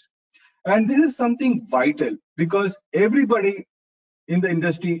requirement phase. And this is something vital because everybody in the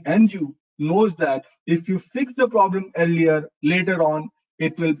industry and you knows that if you fix the problem earlier, later on,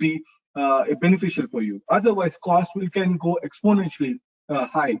 it will be beneficial for you. Otherwise, cost can go exponentially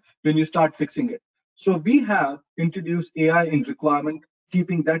high when you start fixing it. So we have introduced AI in requirement,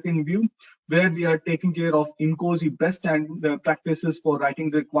 keeping that in view, where we are taking care of in-course best and practices for writing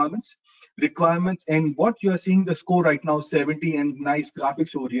the requirements. And what you are seeing the score right now, 70, and nice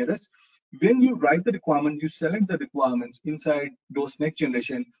graphics over here is when you write the requirement, you select the requirements inside those next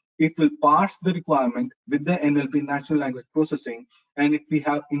generation, it will parse the requirement with the NLP, natural language processing. And if we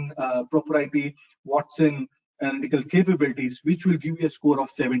have in proprietary Watson analytical capabilities, which will give you a score of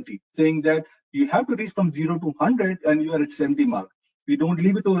 70, saying that you have to reach from 0 to 100 and you are at 70 mark. We don't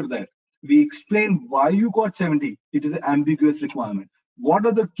leave it over there. We explain why you got 70. It is an ambiguous requirement. What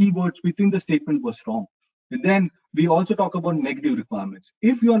are the keywords within the statement was wrong? And then we also talk about negative requirements.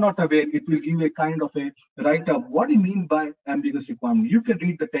 If you are not aware, it will give a kind of a write-up. What do you mean by ambiguous requirement? You can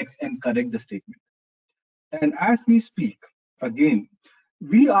read the text and correct the statement. And as we speak, again,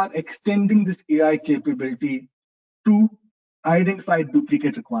 we are extending this AI capability to identify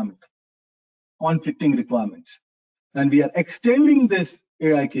duplicate requirement, conflicting requirements. And we are extending this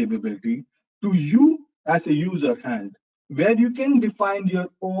AI capability to you as a user hand, where you can define your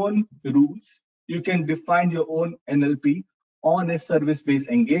own rules, you can define your own NLP on a service-based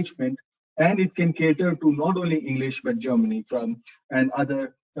engagement, and it can cater to not only English but Germany and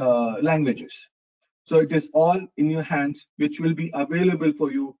other languages. So it is all in your hands, which will be available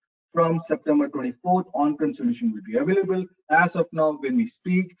for you from September 24th. On-prem solution will be available. As of now, when we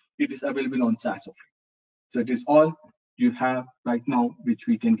speak, it is available on SaaS offering. So it is all you have right now, which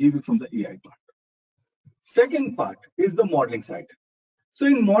we can give you from the AI part. Second part is the modeling side. So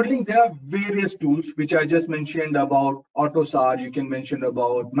in modeling, there are various tools, which I just mentioned about AutoSAR, you can mention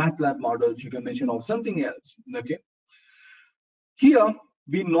about MATLAB models, you can mention of something else, okay? Here,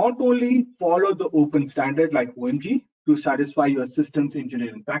 we not only follow the open standard like OMG to satisfy your systems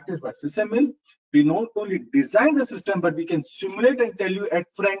engineering practice by SysML, we not only design the system, but we can simulate and tell you at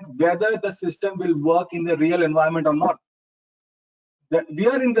front whether the system will work in the real environment or not. We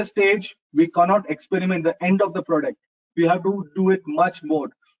are in the stage, we cannot experiment the end of the product. We have to do it much more.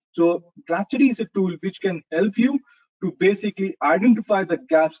 So Rhapsody is a tool which can help you to basically identify the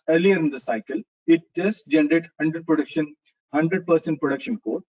gaps earlier in the cycle. It just generates 100% production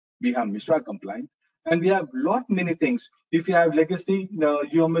code. We have MISRA compliance. And we have lot many things. If you have legacy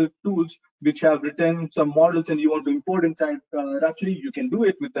UML tools which have written some models and you want to import inside Rhapsody, you can do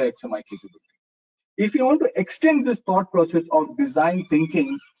it with the XMI capability. If you want to extend this thought process of design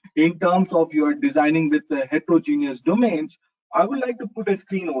thinking in terms of your designing with the heterogeneous domains, I would like to put a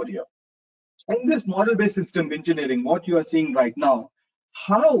screen over here. In this model-based system engineering, what you are seeing right now,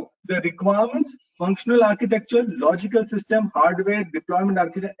 how the requirements, functional architecture, logical system, hardware, deployment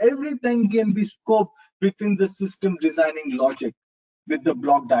architecture, everything can be scoped within the system designing logic with the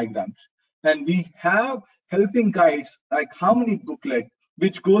block diagrams. And we have helping guides like how many booklet,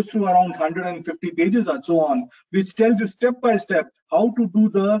 which goes through around 150 pages and so on, which tells you step by step how to do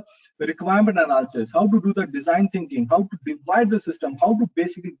the requirement analysis, how to do the design thinking, how to divide the system, how to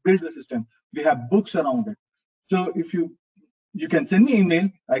basically build the system. We have books around it. So if you can send me email,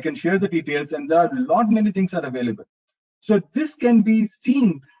 I can share the details, and there are a lot many things are available. So this can be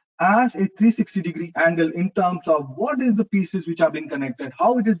seen as a 360-degree angle in terms of what is the pieces which have been connected,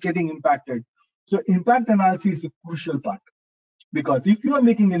 how it is getting impacted. So impact analysis is the crucial part, because if you are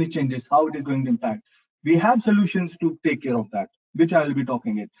making any changes, how it is going to impact. We have solutions to take care of that, which I will be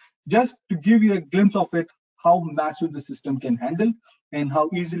talking it. Just to give you a glimpse of it, how massive the system can handle and how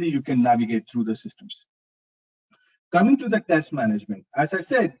easily you can navigate through the systems. Coming to the test management, as I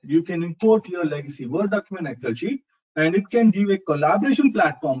said, you can import your legacy Word document, Excel sheet, and it can give a collaboration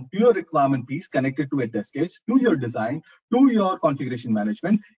platform to your requirement piece connected to a test case, to your design, to your configuration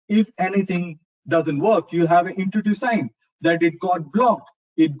management. If anything doesn't work, you have an intuitive sign that it got blocked,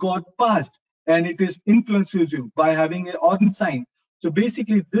 it got passed, and it is inclusive by having an orange sign. So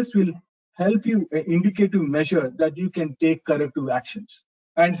basically, this will help you an indicative measure that you can take corrective actions.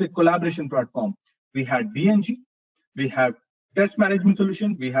 And it's a collaboration platform. We had DNG, we have test management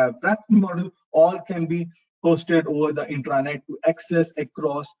solution, we have tracking model, all can be hosted over the intranet to access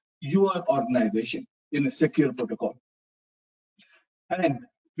across your organization in a secure protocol. And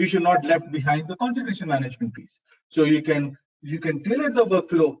we should not left behind the configuration management piece. So you can tailor the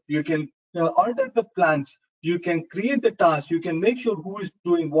workflow, you can alter the plans, you can create the task, you can make sure who is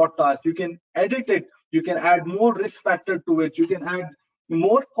doing what task, you can edit it, you can add more risk factor to it, you can add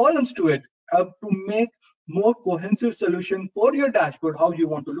more columns to it to make more cohesive solution for your dashboard, how you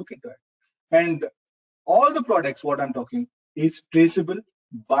want to look into it. And all the products, what I'm talking, is traceable,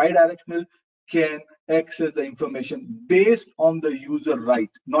 bi-directional, can access the information based on the user right.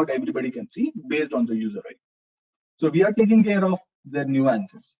 Not everybody can see, based on the user right. So we are taking care of the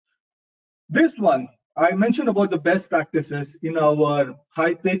nuances. This one, I mentioned about the best practices in our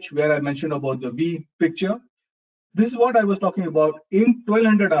high pitch, where I mentioned about the V picture. This is what I was talking about. In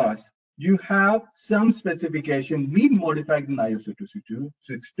 1200 hours, you have some specification being modified in ISO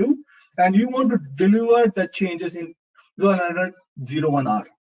 26262, and you want to deliver the changes in 1201 hour.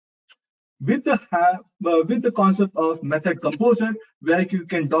 With the concept of method composer, where you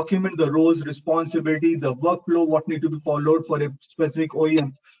can document the roles, responsibility, the workflow, what need to be followed for a specific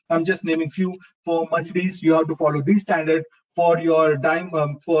OEM. I'm just naming few. For Mercedes, you have to follow this standard. For your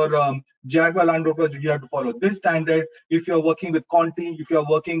Jaguar Land Rover project, you have to follow this standard. If you're working with Conti, if you're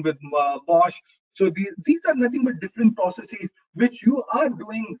working with Bosch, so these are nothing but different processes which you are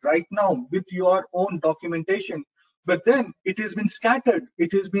doing right now with your own documentation. But then it has been scattered.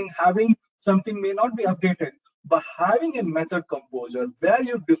 It has been having something may not be updated. But having a method composer where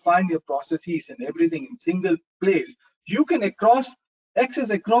you define your processes and everything in single place, you can access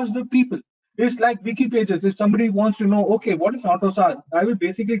across the people. It's like wiki pages. If somebody wants to know, okay, what is AutoSAR? I will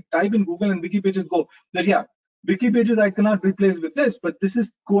basically type in Google and wiki pages go that, yeah, wiki pages I cannot replace with this, but this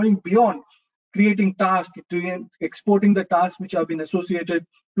is going beyond creating tasks, exporting the tasks which have been associated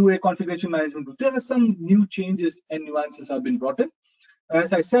to a configuration management tool. There are some new changes and nuances have been brought in.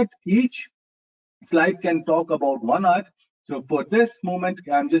 As I said, each slide can talk about 1 hour. So for this moment,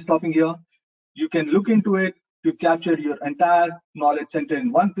 I'm just stopping here. You can look into it to capture your entire knowledge center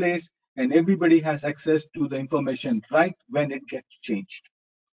in one place, and everybody has access to the information right when it gets changed.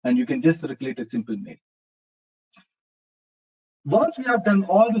 And you can just circulate a simple mail. Once we have done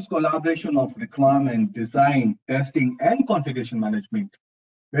all this collaboration of requirement, design, testing, and configuration management,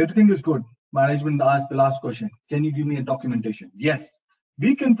 everything is good. Management asks the last question, can you give me a documentation? Yes,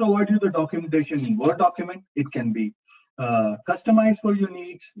 we can provide you the documentation in Word document. It can be customized for your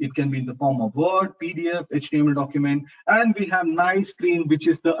needs. It can be in the form of Word, PDF, HTML document. And we have nice screen, which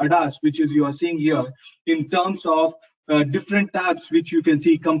is the ADAS, which is you are seeing here in terms of different tabs, which you can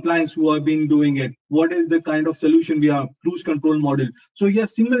see compliance who have been doing it. What is the kind of solution we have? Cruise control model. So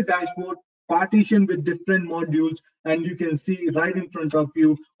yes, single dashboard, partition with different modules, and you can see right in front of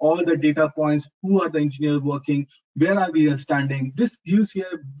you all the data points, who are the engineers working, where are we standing. This gives you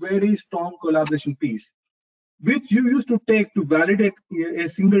a very strong collaboration piece, which you used to take to validate a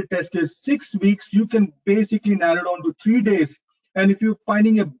single test case 6 weeks. You can basically narrow down to 3 days. And if you're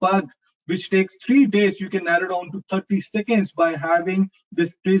finding a bug which takes 3 days, you can narrow down to 30 seconds by having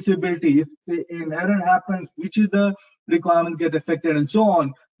this traceability. If an error happens, which is the requirements get affected and so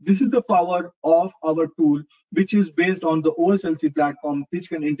on. This is the power of our tool, which is based on the OSLC platform, which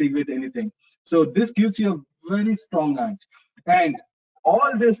can integrate anything. So this gives you a very strong edge. And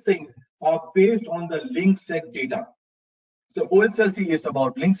all these things are based on the link set data. So OSLC is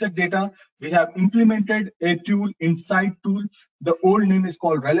about link set data. We have implemented a tool, Insight tool. The old name is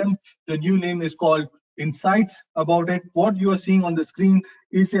called Realm. The new name is called Insights. About it, what you are seeing on the screen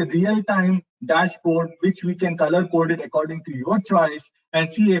is a real-time dashboard which we can color code it according to your choice and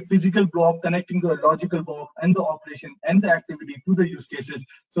see a physical block connecting to a logical block and the operation and the activity to the use cases.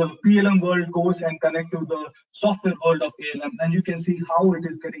 So PLM world goes and connect to the software world of ALM, and you can see how it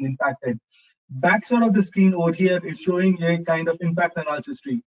is getting impacted. Backside of the screen over here is showing a kind of impact analysis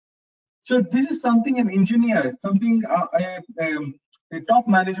tree. So this is something an engineer, something a top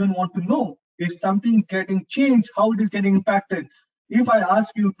management want to know. Is something getting changed? How it is getting impacted? If I ask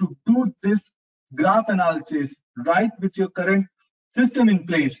you to do this graph analysis right with your current system in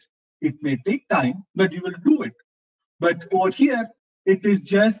place, it may take time, but you will do it. But over here, it is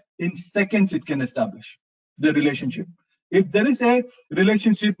just in seconds it can establish the relationship. If there is a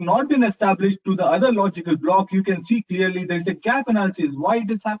relationship not been established to the other logical block, you can see clearly there is a gap analysis, why it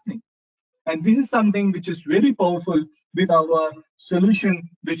is happening. And this is something which is very powerful with our solution,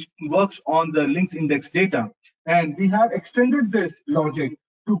 which works on the links index data. And we have extended this logic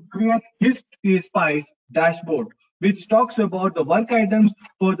to create his spice dashboard, which talks about the work items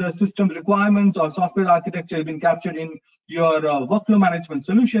for the system requirements or software architecture being captured in your workflow management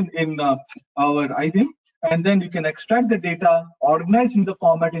solution in our IBM. And then you can extract the data, organize in the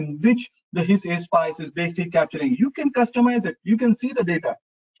format in which the his spice is basically capturing. You can customize it. You can see the data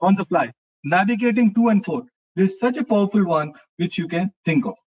on the fly. Navigating 2 and 4. This is such a powerful one which you can think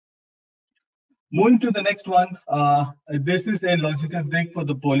of. Moving to the next one, this is a logical break for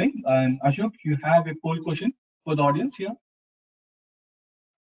the polling. And Ashok, you have a poll question for the audience here.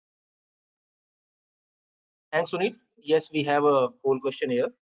 Thanks, Sunil. Yes, we have a poll question here.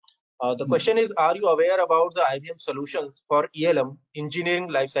 The question is, are you aware about the IBM solutions for ELM, engineering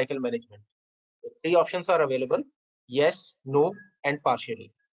lifecycle management? The 3 options are available: yes, no, and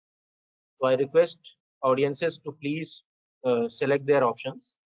partially. So I request audiences to please select their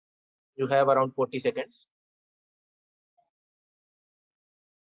options. You have around 40 seconds.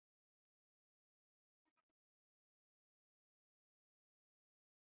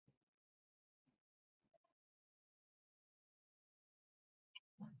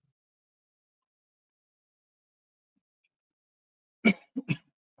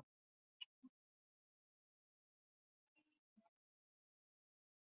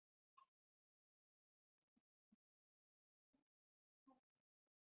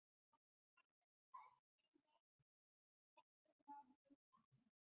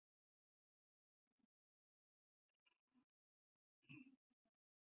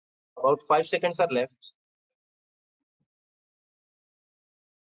 About 5 seconds are left.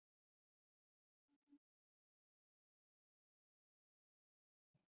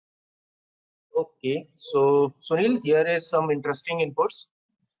 Okay, so Sunil, here is some interesting inputs.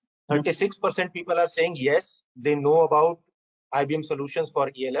 36% people are saying yes, they know about IBM solutions for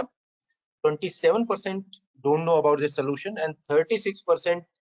ELM. 27% don't know about this solution, and 36%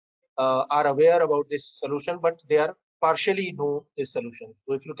 are aware about this solution, but they are partially know this solution.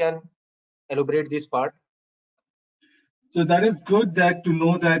 So if you can elaborate this part. So that is good that to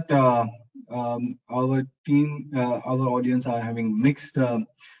know that our team, our audience are having mixed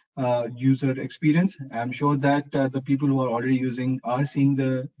user experience. I'm sure that the people who are already using are seeing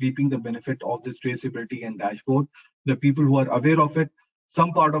reaping the benefit of this traceability and dashboard. The people who are aware of it,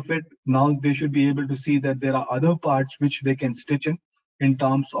 some part of it, now they should be able to see that there are other parts which they can stitch in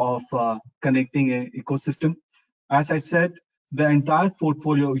terms of connecting an ecosystem. As I said, the entire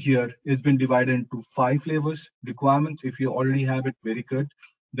portfolio here has been divided into 5 flavors. Requirements, if you already have it, very good.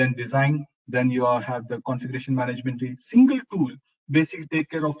 Then design, then you have the configuration management. A single tool basically take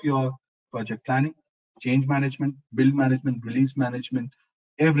care of your project planning, change management, build management, release management,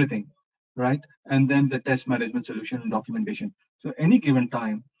 everything, right? And then the test management solution and documentation. So any given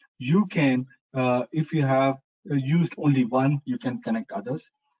time, you can, if you have used only one, you can connect others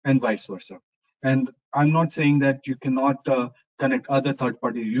and vice versa. And I'm not saying that you cannot connect other third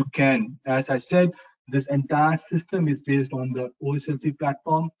parties. You can. As I said, This entire system is based on the OSLC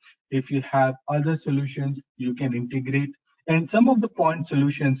platform. If you have other solutions, you can integrate. And some of the point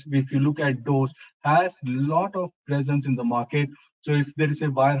solutions, if you look at those, has a lot of presence in the market. So if there is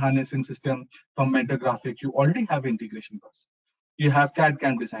a wire harnessing system from Mentor Graphics, you already have integration bus. You have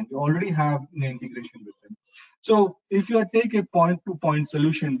CAD/CAM design. You already have an integration with them. So if you take a point-to-point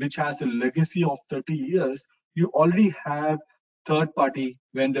solution which has a legacy of 30 years, you already have third-party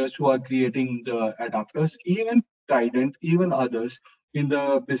vendors who are creating the adapters. Even Trident, even others in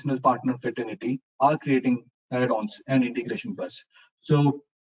the business partner fraternity are creating add-ons and integration bus. So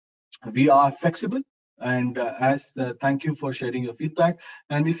we are flexible, and as thank you for sharing your feedback.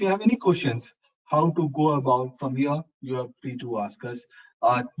 And if you have any questions how to go about from here, you are free to ask us,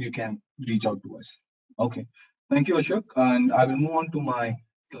 or you can reach out to us. Okay, thank you, Ashok, and I will move on to my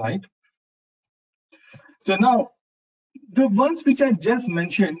slide. So now the ones which I just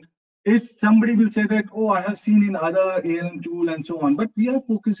mentioned is, somebody will say that, oh, I have seen in other ALM tool and so on, but we are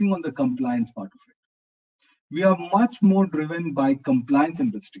focusing on the compliance part of it. We are much more driven by compliance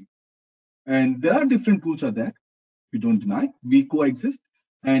industry, and there are different tools are there. We don't deny, we coexist,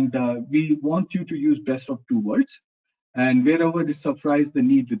 and we want you to use best of two worlds. And wherever this suffices the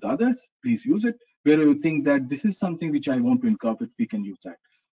need with others, please use it. Wherever you think that this is something which I want to incorporate, we can use that.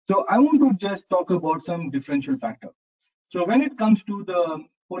 So I want to just talk about some differential factor. So when it comes to the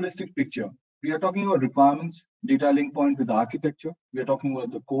holistic picture, we are talking about requirements, data link point with architecture. We are talking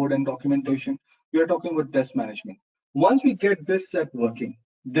about the code and documentation. We are talking about test management. Once we get this set working,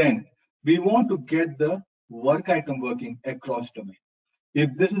 then we want to get the work item working across domain. If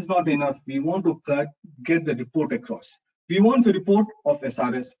this is not enough, we want to get the report across. We want the report of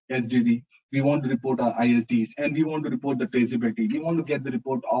SRS, SDD. We want to report our ISDs, and we want to report the traceability. We want to get the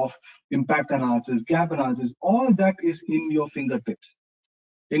report of impact analysis, gap analysis. All that is in your fingertips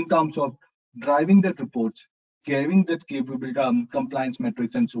in terms of driving that reports, giving that capability, compliance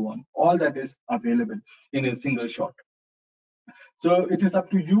metrics, and so on. All that is available in a single shot. So it is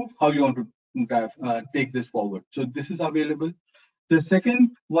up to you how you want to take this forward. So this is available. The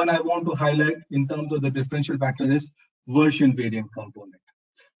second one I want to highlight in terms of the differential factor is version variant component.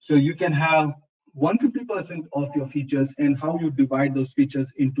 So you can have 150% of your features and how you divide those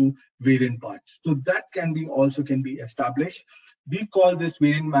features into variant parts. So that can be also can be established. We call this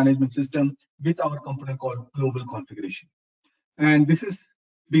variant management system with our component called global configuration. And this is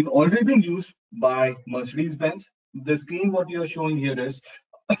already been used by Mercedes-Benz. The screen what you are showing here is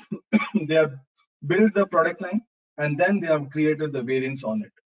they have built the product line and then they have created the variants on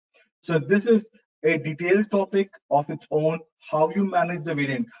it. So this is a detailed topic of its own, how you manage the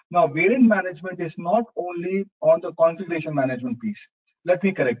variant. Now, variant management is not only on the configuration management piece. Let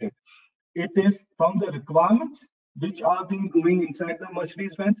me correct it. It is from the requirements which are being going inside the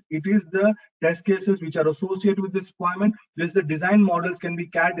Mercedes-Benz. It is the test cases which are associated with this requirement. This the design models can be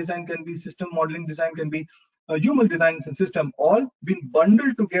CAD design, can be system modeling design, can be human design and system, all been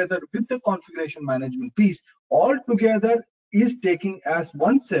bundled together with the configuration management piece. All together is taking as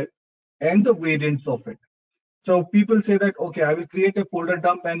one set and the variants of it. So people say that, okay, I will create a folder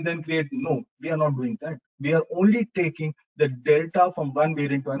dump and then create. No, we are not doing that. We are only taking the delta from one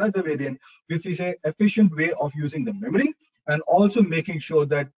variant to another variant, which is an efficient way of using the memory and also making sure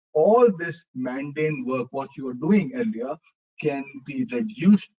that all this mundane work, what you were doing earlier, can be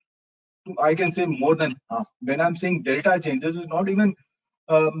reduced to, I can say, more than half. When I'm saying delta changes, is not even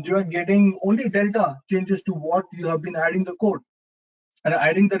you are getting only delta changes to what you have been adding the code and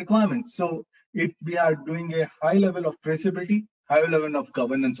adding the requirements. So we are doing a high level of traceability, high level of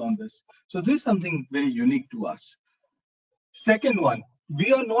governance on this. So this is something very unique to us. Second one,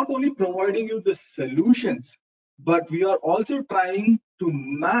 we are not only providing you the solutions, but we are also trying to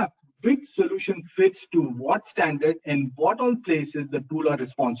map which solution fits to what standard and what all places the tool are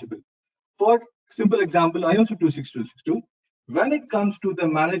responsible. For simple example, ISO 26262, when it comes to the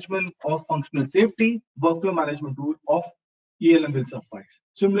management of functional safety, workflow management tool of ELM will suffice.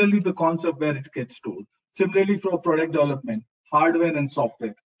 Similarly, the concept where it gets stored. Similarly, for product development, hardware and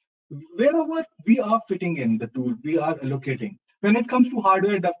software. Wherever we are fitting in the tool, we are allocating. When it comes to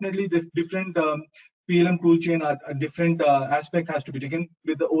hardware, definitely the different PLM tool chain are a different aspect has to be taken.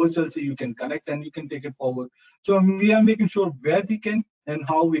 With the OSLC, you can connect and you can take it forward. So we are making sure where we can and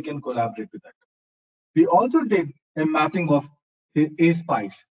how we can collaborate with that. We also did a mapping of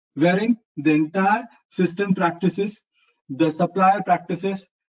A-Spice, wherein the entire system practices, the supplier practices,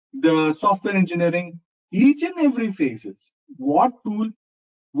 the software engineering, each and every phases, what tool,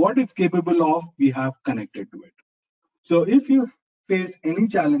 what it's capable of, we have connected to it. So if you face any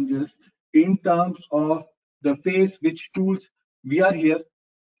challenges in terms of the phase which tools, we are here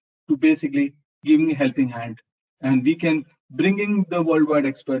to basically giving a helping hand, and we can bring in the worldwide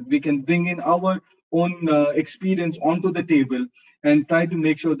expert. We can bring in our own experience onto the table and try to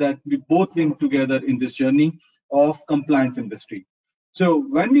make sure that we both win together in this journey of compliance industry. So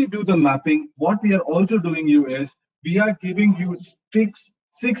when we do the mapping, what we are also doing you is we are giving you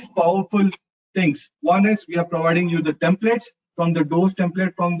six powerful things. One is we are providing you the templates from the DOS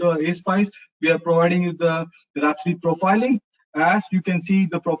template from the ASPICE. We are providing you the Rhapsody profiling. As you can see,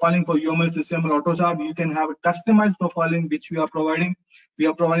 the profiling for UML system or AutoSAR, you can have a customized profiling, which we are providing. We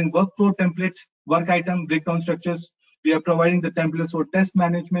are providing workflow templates, work item, breakdown structures. We are providing the templates for test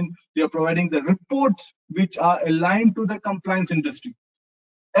management. We are providing the reports, which are aligned to the compliance industry.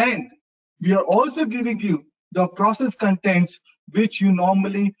 And we are also giving you the process contents, which you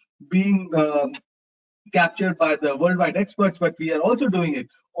normally being captured by the worldwide experts, but we are also doing it.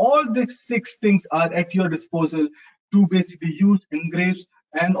 All these six things are at your disposal to basically use engraves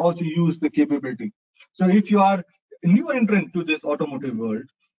and also use the capability. So if you are a new entrant to this automotive world,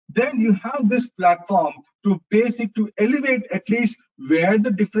 then you have this platform to elevate at least where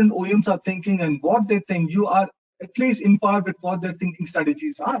the different OEMs are thinking and what they think. You are at least in par with what their thinking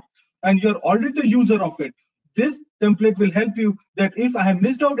strategies are, and you're already the user of it. This template will help you that if I have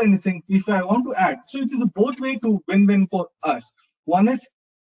missed out anything, if I want to add. So it is a both way to win-win for us. One is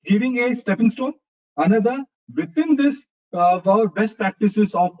giving a stepping stone. Another, within this, our best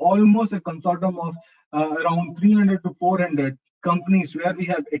practices of almost a consortium of around 300 to 400 companies where we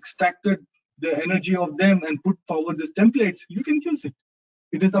have extracted the energy of them and put forward these templates, you can use it.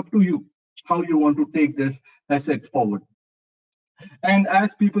 It is up to you how you want to take this asset forward. And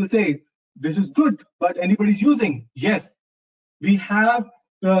as people say, this is good, but anybody's using? Yes, we have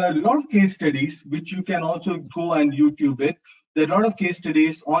a lot of case studies, which you can also go and YouTube it. There are a lot of case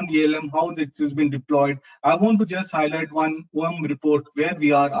studies on ELM, how this has been deployed. I want to just highlight one report where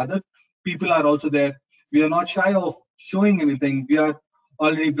we are. Other people are also there. We are not shy of showing anything. We are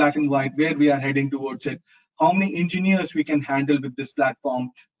already black and white where we are heading towards it. How many engineers we can handle with this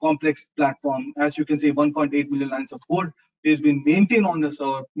platform, complex platform. As you can see, 1.8 million lines of code has been maintained on this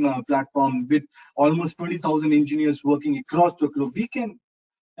platform with almost 20,000 engineers working across the globe. We can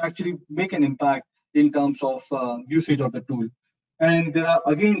actually make an impact in terms of usage of the tool. And there are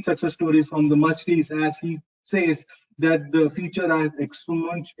again success stories from the Mercedes, as he says that the feature has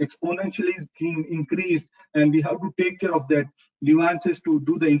exponentially been increased, and we have to take care of that nuances to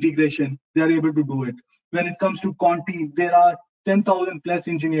do the integration. They are able to do it. When it comes to Conti, there are 10,000 plus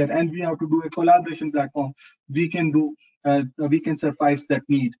engineers, and we have to do a collaboration platform. We can suffice that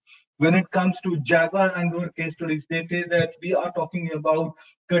need. When it comes to Jaguar and our case studies, they say that we are talking about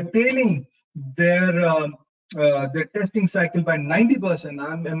curtailing their testing cycle by 90%.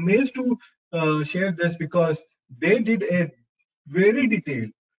 I'm amazed to share this because they did a very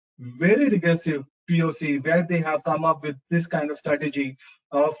detailed, very regressive POC where they have come up with this kind of strategy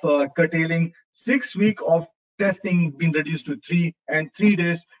of curtailing 6 weeks of testing being reduced to 3, and 3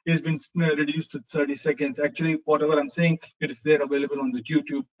 days has been reduced to 30 seconds. Actually, whatever I'm saying, it is there available on the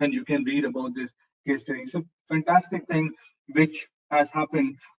YouTube, and you can read about this case study. So fantastic thing which has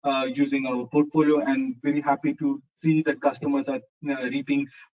happened using our portfolio, and very happy to see that customers are reaping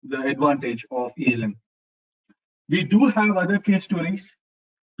the advantage of ELM. We do have other case stories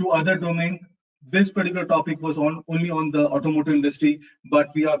to other domain. This particular topic was only on the automotive industry, but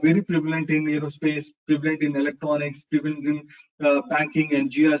we are very prevalent in aerospace, prevalent in electronics, prevalent in banking and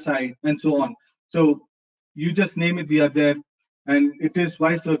GSI, and so on. So you just name it, we are there, and it is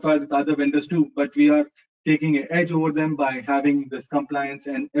vice versa with other vendors too. But we are taking an edge over them by having this compliance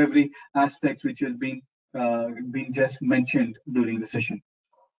and every aspect which has been just mentioned during the session.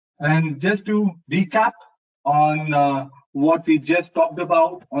 And just to recap on what we just talked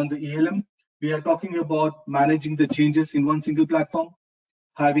about on the ELM, we are talking about managing the changes in one single platform,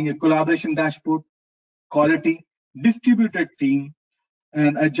 having a collaboration dashboard, quality, distributed team,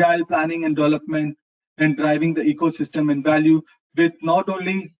 and agile planning and development, and driving the ecosystem and value with not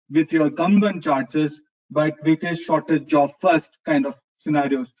only with your Kanban charts, but with a shortest job first kind of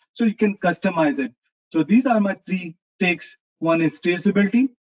scenarios. So you can customize it. So these are my 3 takes. One is traceability,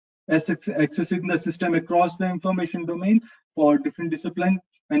 accessing the system across the information domain for different discipline,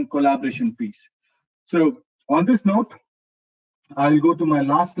 and collaboration piece. So on this note, I'll go to my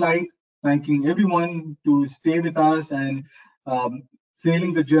last slide, thanking everyone to stay with us and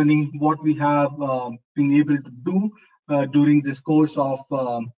sailing the journey, what we have been able to do during this course of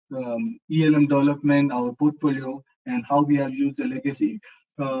ELM development, our portfolio, and how we have used the legacy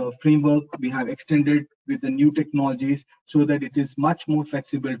framework we have extended with the new technologies so that it is much more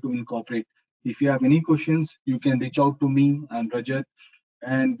flexible to incorporate. If you have any questions, you can reach out to me and Rajat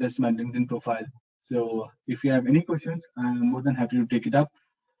and that's my LinkedIn profile. So if you have any questions, I'm more than happy to take it up.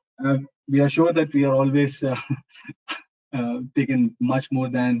 We are sure that we are always taken much more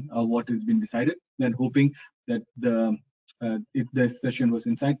than what has been decided. Then hoping that if the session was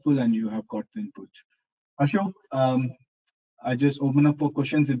insightful and you have got the input. Ashok, I just open up for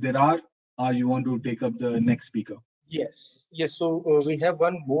questions if there are, or you want to take up the next speaker. Yes, yes. So we have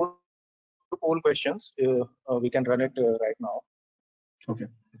one more poll questions. We can run it right now. Okay.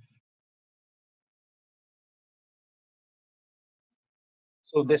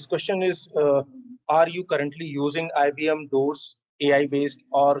 So this question is, are you currently using IBM Doors AI-based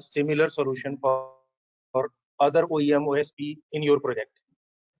or similar solution for other OEM OSP in your project?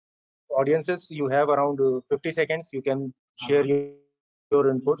 Audiences, you have around 50 seconds. You can share your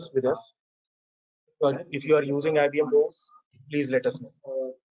inputs with us. But if you are using IBM Doors, please let us know.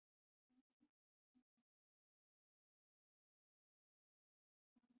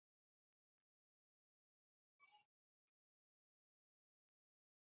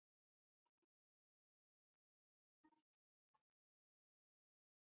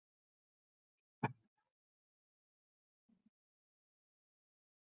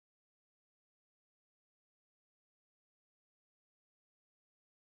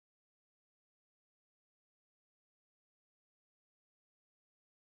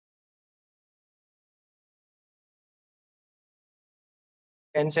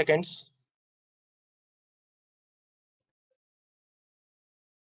 10 seconds.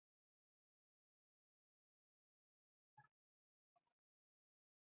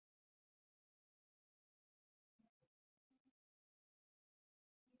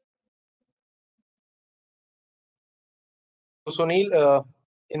 So Sunil,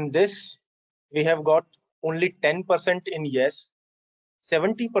 in this, we have got only 10% in yes.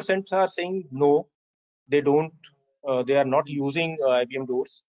 70% are saying no, they don't, they are not using IBM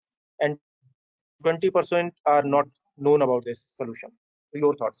Doors, and 20% are not known about this solution.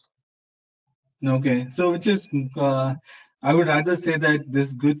 Your thoughts? Okay. So which is, I would rather say that this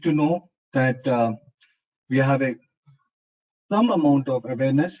is good to know that we have some amount of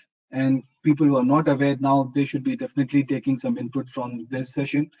awareness, and people who are not aware now, they should be definitely taking some input from this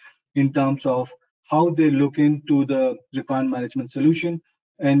session in terms of how they look into the requirement management solution,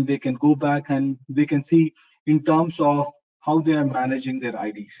 and they can go back and they can see in terms of how they are managing their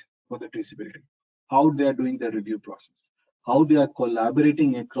IDs for the traceability, how they are doing the review process, how they are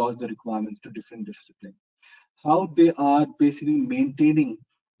collaborating across the requirements to different disciplines, how they are basically maintaining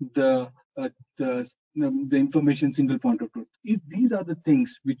the uh, the the information single point of truth. If these are the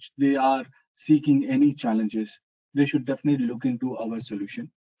things which they are seeking any challenges, they should definitely look into our solution.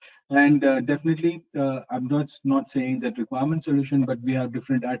 And definitely, I'm not saying that requirement solution, but we have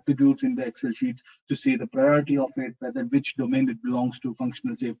different attributes in the Excel sheets to say the priority of it, whether which domain it belongs to,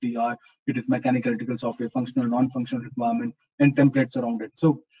 functional safety, or it is mechanical critical software, functional, non-functional requirement, and templates around it.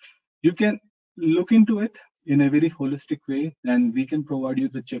 So you can look into it in a very holistic way, and we can provide you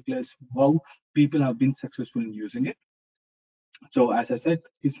the checklist how people have been successful in using it. So as I said,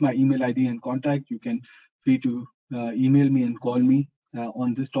 it's my email ID and contact. You can free to email me and call me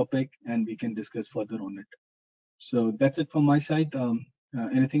on this topic, and we can discuss further on it. So that's it from my side.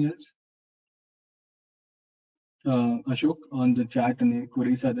 Anything else? Ashok, on the chat, and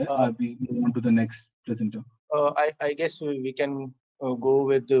queries are there. We move on to the next presenter. I guess we can go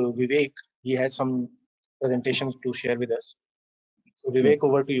with Vivek. He has some presentations to share with us. So Vivek, Sure.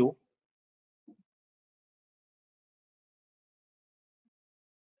 over to you.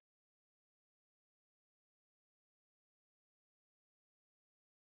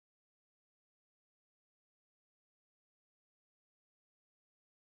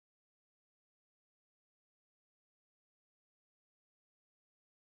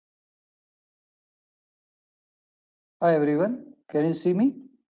 Hi everyone, can you see me?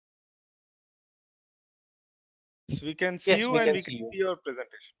 Yes, we can see Yes, you we and can we see can you. see your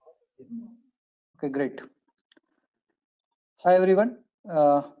presentation. Okay, great. Hi everyone.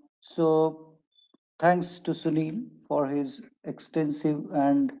 So thanks to Sunil for his extensive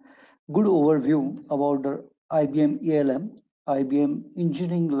and good overview about the IBM ELM, IBM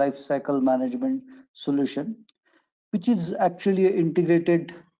Engineering Lifecycle Management Solution, which is actually an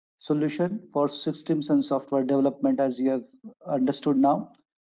integrated solution for systems and software development, as you have understood now.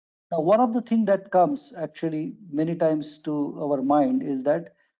 Now, one of the things that comes actually many times to our mind is that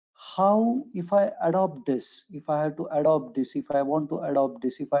how, if I adopt this, if I have to adopt this, if I want to adopt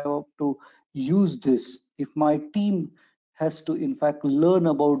this, if I have to use this, if my team has to in fact learn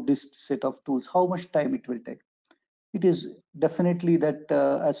about this set of tools, how much time it will take? It is definitely that,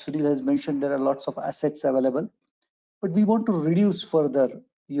 as Sunil has mentioned, there are lots of assets available. but we want to reduce further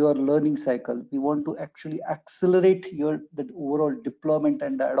your learning cycle. We want to actually accelerate the overall deployment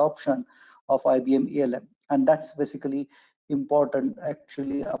and the adoption of IBM ALM. And that's basically important,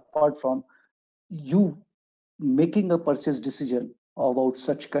 actually, apart from you making a purchase decision about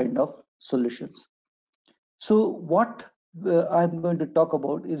such kind of solutions. So what I'm going to talk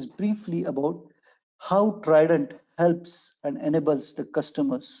about is briefly about how Trident helps and enables the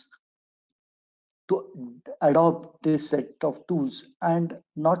customers to adopt this set of tools, and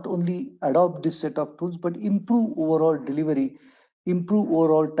not only adopt this set of tools but improve overall delivery, improve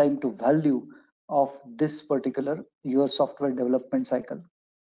overall time to value of this particular your software development cycle.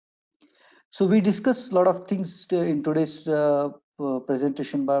 So we discussed a lot of things in today's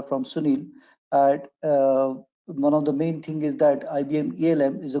presentation from Sunil. One of the main thing is that IBM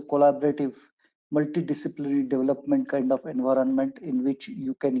ELM is a collaborative, multidisciplinary development kind of environment in which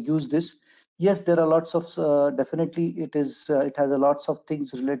you can use this. Yes, there are lots of definitely it has a lots of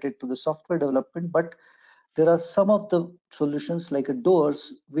things related to the software development, but there are some of the solutions like a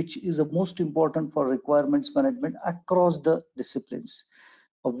doors, which is the most important for requirements management across the disciplines.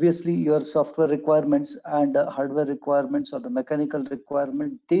 Obviously, your software requirements and hardware requirements or the mechanical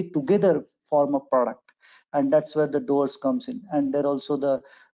requirement, they together form a product, and that's where the doors comes in. And there also the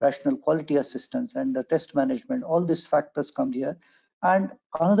rational quality assistance and the test management, all these factors come here. And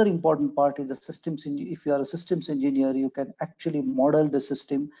another important part is the systems. If you are a systems engineer, you can actually model the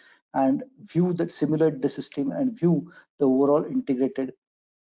system and view that, simulate the system and view the overall integrated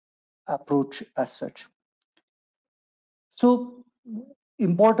approach as such. So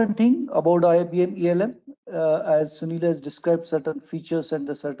important thing about IBM ELM, as Sunil has described certain features and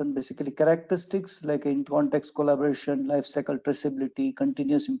the certain basically characteristics like in context collaboration, lifecycle traceability,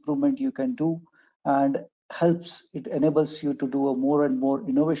 continuous improvement you can do, and it enables you to do a more and more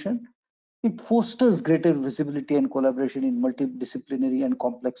innovation. It fosters greater visibility and collaboration in multidisciplinary and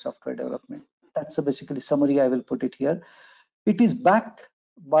complex software development. That's a basically summary I will put it here. It is backed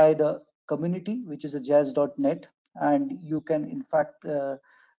by the community, which is a jazz.net, and you can in fact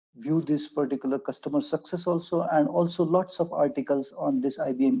view this particular customer success also, and also lots of articles on this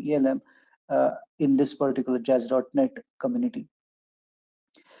IBM ELM in this particular jazz.net community.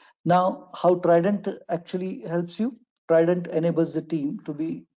 Now, how Trident actually helps you? Trident enables the team to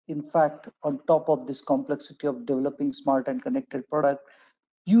be in fact on top of this complexity of developing smart and connected product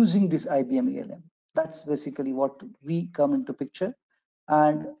using this IBM ELM. That's basically what we come into picture.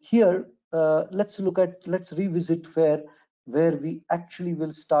 And here, let's revisit where we actually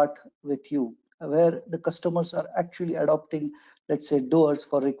will start with you, where the customers are actually adopting, let's say, doors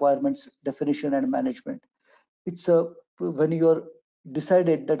for requirements definition and management. It's when you're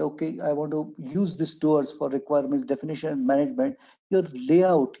decided that, okay, I want to use this doors for requirements definition and management, your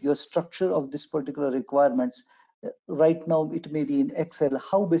layout, your structure of this particular requirements, right now it may be in Excel,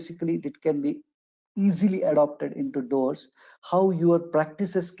 how basically it can be easily adopted into doors, how your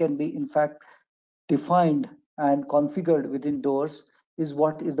practices can be in fact defined and configured within doors is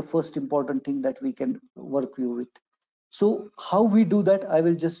what is the first important thing that we can work with. So how we do that, I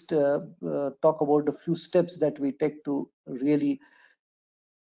will just talk about a few steps that we take to really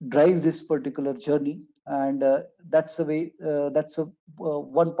drive this particular journey. And that's a way, that's a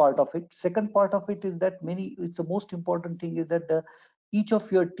one part of it. Second part of it is that it's the most important thing is that each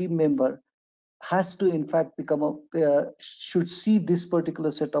of your team member has to in fact become should see this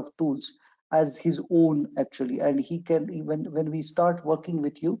particular set of tools as his own actually, and he can, even when we start working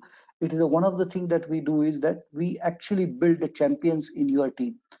with you, it is one of the things that we do is that we actually build the champions in your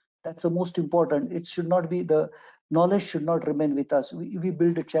team. That's the most important. It should not be the knowledge should not remain with us. We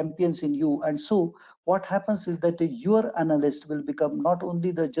build the champions in you, and so what happens is that your analyst will become not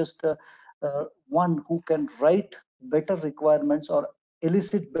only the just one who can write better requirements or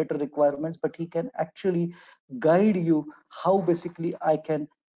elicit better requirements, but he can actually guide you how basically I can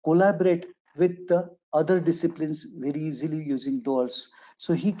collaborate with the other disciplines very easily using doors.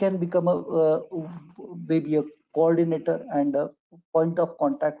 So he can become maybe a coordinator and a point of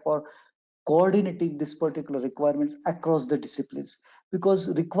contact for coordinating this particular requirements across the disciplines, because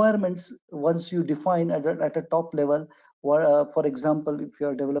requirements once you define at a top level, for example, if you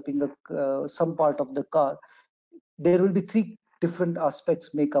are developing some part of the car, there will be three different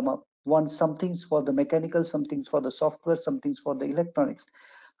aspects may come up. One, some things for the mechanical, some things for the software, some things for the electronics.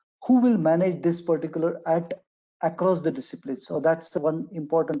 Who will manage this particular at across the disciplines? So that's one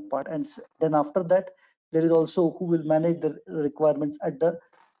important part. And then after that, there is also who will manage the requirements at the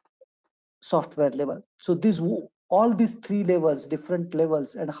software level. So all these three levels, different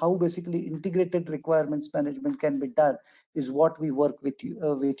levels, and how basically integrated requirements management can be done is what we work with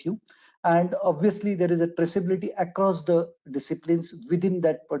you. And obviously there is a traceability across the disciplines within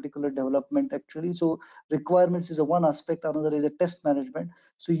that particular development actually. So requirements is a one aspect, another is a test management.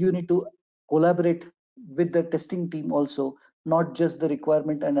 So you need to collaborate with the testing team also, not just the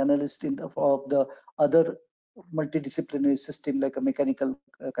requirement and analyst of the other multidisciplinary system like a mechanical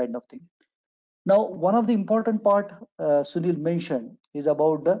kind of thing. Now, one of the important part Sunil mentioned is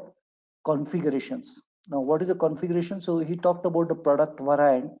about the configurations. Now, what is the configuration? So he talked about the product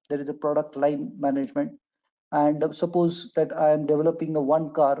variant. There is a product line management. And suppose that I am developing a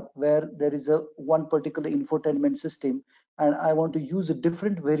one car where there is a one particular infotainment system, and I want to use a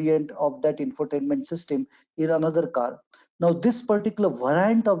different variant of that infotainment system in another car. Now, this particular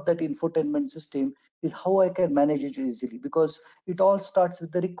variant of that infotainment system is how I can manage it easily, because it all starts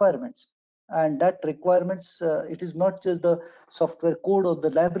with the requirements. And that requirements, it is not just the software code or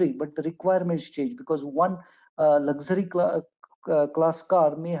the library, but the requirements change, because one luxury class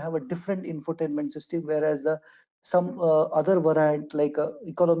car may have a different infotainment system, whereas some other variant like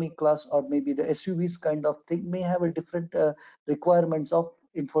economy class or maybe the SUVs kind of thing may have a different requirements of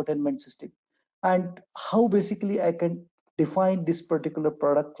infotainment system. And how basically I can define this particular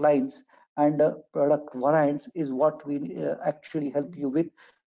product lines and product variants is what we actually help you with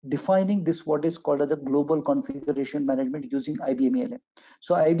defining this, what is called as the global configuration management using IBM ALM.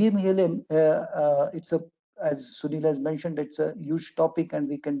 So IBM ALM, it's a, as Sunil has mentioned, it's a huge topic and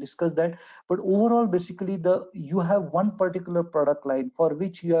we can discuss that. But overall, basically, you have one particular product line for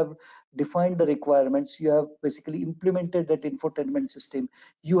which you have defined the requirements. You have basically implemented that infotainment system.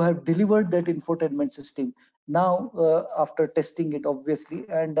 You have delivered that infotainment system. Now, after testing it, obviously,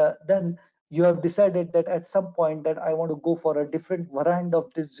 and then you have decided that at some point that I want to go for a different variant of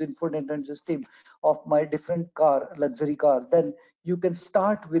this infotainment system of my different car, luxury car, then you can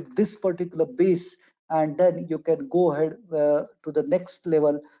start with this particular base, and then you can go ahead to the next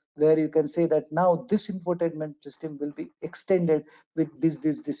level where you can say that now this infotainment system will be extended with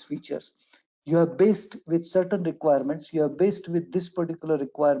these features. You are based with certain requirements, you are based with this particular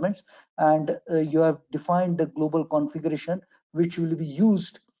requirements, and you have defined the global configuration which will be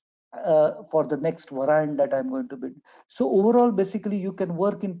used for the next variant that I'm going to build. So overall, basically, you can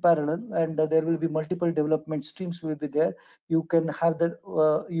work in parallel, and there will be multiple development streams will be there. You can have the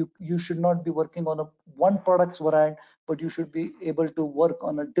you should not be working on a one product's variant, but you should be able to work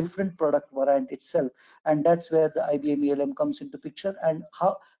on a different product variant itself, and that's where the IBM ELM comes into picture. And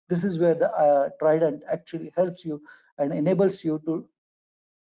how this is where the Trident actually helps you and enables you to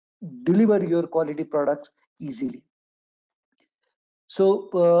deliver your quality products easily.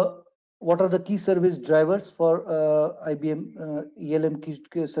 So, what are the key service drivers for IBM ELM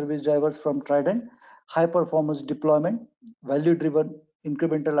key service drivers from Trident? High performance deployment, value driven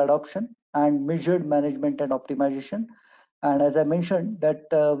incremental adoption, and measured management and optimization. And as I mentioned, that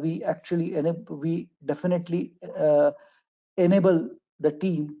we actually we definitely enable the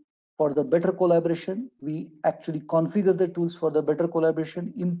team for the better collaboration. We actually configure the tools for the better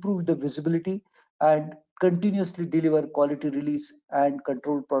collaboration, improve the visibility, and continuously deliver quality release and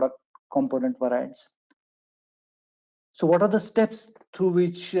control product component variants. So what are the steps through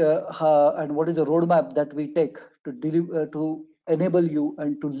which and what is the roadmap that we take to deliver, to enable you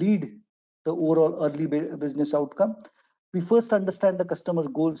and to lead the overall early business outcome? We first understand the customer's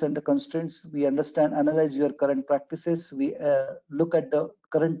goals and the constraints. We understand, analyze your current practices. We look at the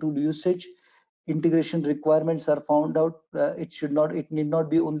current tool usage. Integration requirements are found out. It need not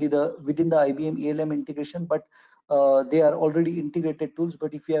be only the within the IBM ALM integration, but they are already integrated tools.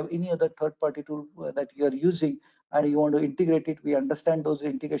 But if you have any other third-party tool that you are using and you want to integrate it, we understand those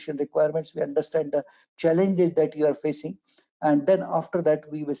integration requirements. We understand the challenges that you are facing. And then after that,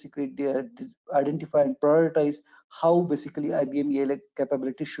 we basically identify and prioritize how basically IBM ELA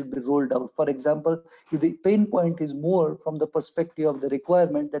capabilities should be rolled out. For example, if the pain point is more from the perspective of the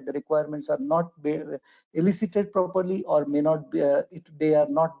requirement, that the requirements are not elicited properly or may not be, they are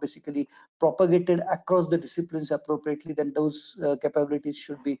not basically propagated across the disciplines appropriately, then those capabilities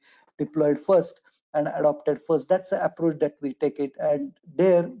should be deployed first and adopted first. That's the approach that we take it. And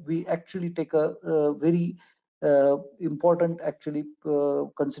there we actually take a very important actually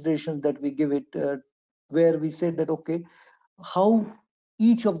considerations that we give it, where we say that, okay, how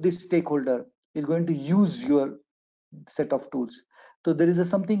each of this stakeholder is going to use your set of tools. So there is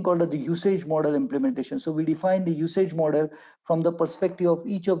something called the usage model implementation. So we define the usage model from the perspective of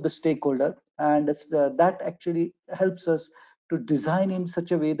each of the stakeholder, and that actually helps us to design in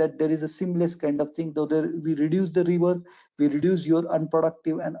such a way that there is a seamless kind of thing. Though we reduce the rework, we reduce your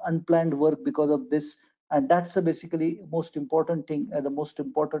unproductive and unplanned work because of this, And that's basically most important thing, the most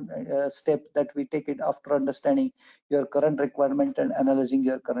important step that we take it after understanding your current requirement and analyzing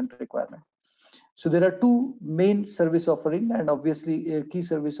your current requirement. So there are two main service offering, and obviously a key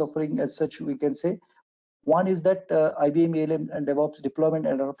service offering as such we can say. One is that IBM ALM and DevOps deployment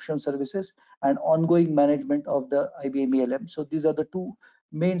and adoption services and ongoing management of the IBM ALM. So these are the two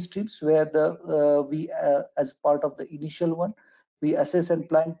main streams where we as part of the initial one, we assess and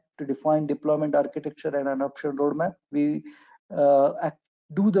plan to define deployment architecture and adoption roadmap. We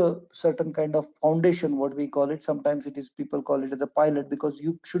do the certain kind of foundation, what we call it. Sometimes it is people call it as a pilot, because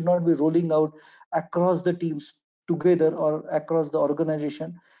you should not be rolling out across the teams together or across the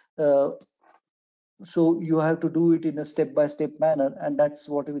organization. So you have to do it in a step-by-step manner, and that's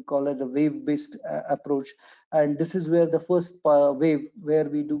what we call as a wave-based approach. And this is where the first wave, where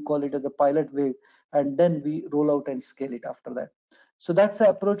we do call it as a pilot wave, and then we roll out and scale it after that. So that's the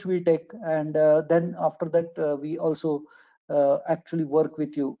approach we take. And then after that, we also actually work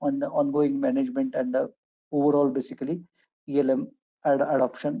with you on the ongoing management and the overall basically ELM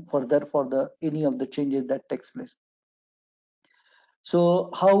adoption further for the any of the changes that takes place. So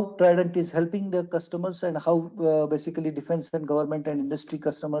how Trident is helping the customers, and how basically defense and government and industry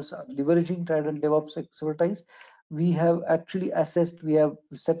customers are leveraging Trident DevOps expertise. We have actually assessed, we have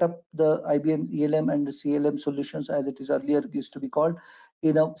set up the IBM ELM and the CLM solutions, as it is earlier used to be called,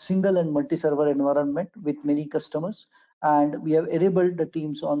 in a single and multi-server environment with many customers. And we have enabled the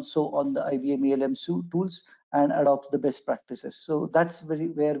teams also on the IBM ELM tools and adopt the best practices. So that's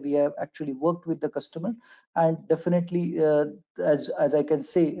where we have actually worked with the customer. And definitely, as I can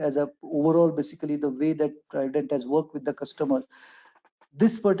say, as a overall, basically the way that Trident has worked with the customers,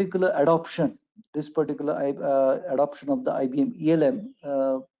 this particular adoption of the IBM ELM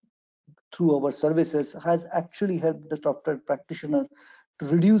through our services has actually helped the software practitioners to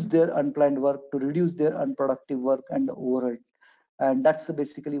reduce their unplanned work, to reduce their unproductive work and overhead. And that's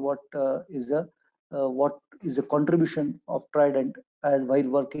basically what is a contribution of Trident as while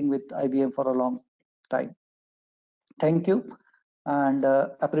working with IBM for a long time. Thank you, and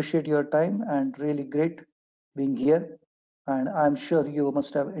appreciate your time, and really great being here. And I'm sure you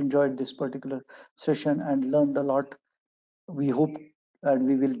must have enjoyed this particular session and learned a lot. We hope, and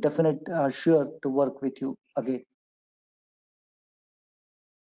we will definitely sure to work with you again.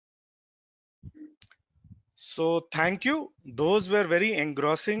 So thank you. Those were very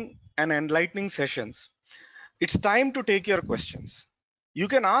engrossing and enlightening sessions. It's time to take your questions. You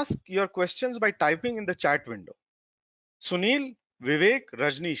can ask your questions by typing in the chat window. Sunil, Vivek,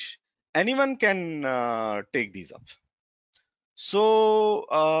 Rajneesh, anyone can take these up. So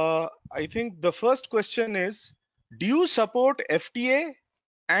I think the first question is, do you support FTA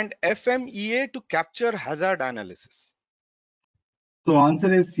and FMEA to capture hazard analysis? So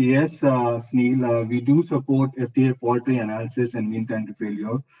answer is yes, Sunil. We do support FTA fault tree analysis and mean time to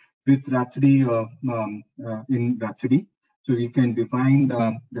failure with Rhapsody in Rhapsody. So we can define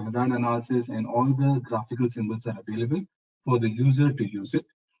the hazard analysis, and all the graphical symbols are available for the user to use it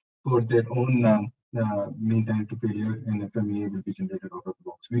for their own mean time to failure, and FMEA will be generated out of the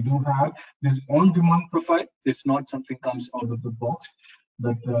box. We do have this on-demand profile. It's not something comes out of the box,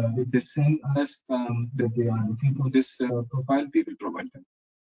 but if they send us that they are looking for this profile, we will provide them.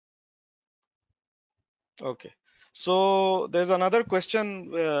 Okay. So there's another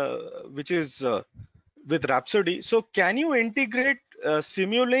question which is with Rhapsody. So can you integrate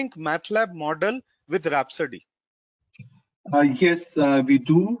Simulink MATLAB model with Rhapsody? Yes, we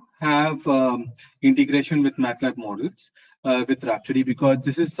do have integration with MATLAB models with Rhapsody, because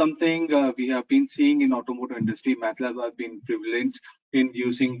this is something we have been seeing in automotive industry. MATLAB have been prevalent in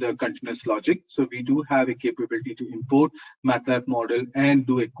using the continuous logic. So we do have a capability to import MATLAB model and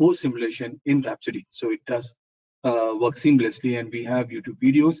do a co-simulation in Rhapsody. So it does work seamlessly, and we have YouTube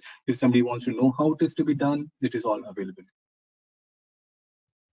videos. If somebody wants to know how it is to be done, it is all available.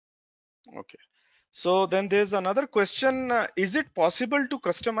 Okay. So then there's another question. Is it possible to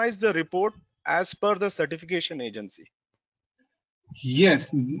customize the report as per the certification agency?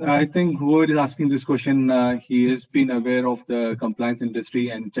 Yes, I think whoever is asking this question, he has been aware of the compliance industry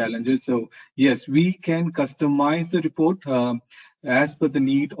and challenges. So yes, we can customize the report as per the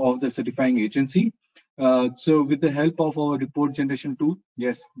need of the certifying agency. So with the help of our report generation tool,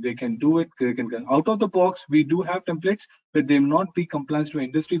 yes, they can do it. They can out of the box. We do have templates, but they may not be compliant to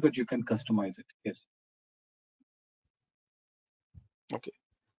industry, but you can customize it. Yes. Okay.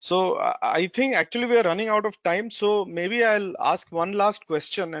 So I think actually we are running out of time. So maybe I'll ask one last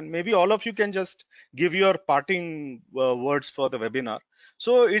question, and maybe all of you can just give your parting words for the webinar.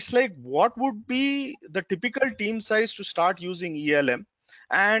 So it's like, what would be the typical team size to start using ELM?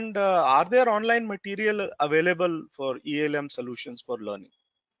 And are there online material available for ELM solutions for learning?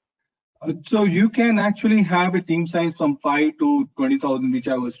 So you can actually have a team size from 5 to 20,000, which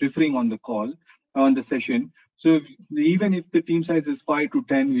I was referring on the call, on the session. So even if the team size is 5 to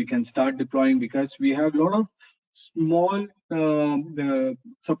 10, we can start deploying, because we have a lot of small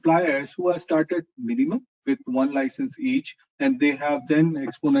suppliers who have started minimum with one license each, and they have then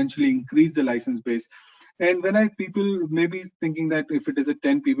exponentially increased the license base. And when people may be thinking that if it is a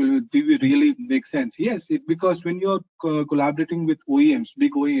 10 people, do we really make sense? Yes, because when you're collaborating with OEMs,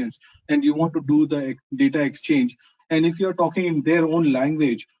 big OEMs, and you want to do the data exchange, and if you're talking in their own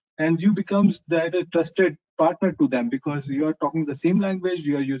language, and you becomes that a trusted partner to them, because you are talking the same language,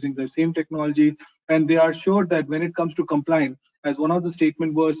 you are using the same technology, and they are sure that when it comes to compliance, as one of the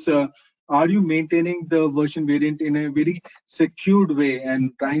statement was, are you maintaining the version variant in a very secured way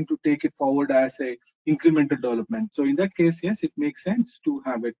and trying to take it forward as a incremental development? So in that case, yes, it makes sense to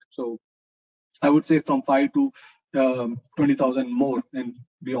have it. So I would say from 5 to 20,000 more and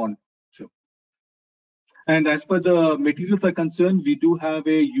beyond. So, and as per the materials are concerned, we do have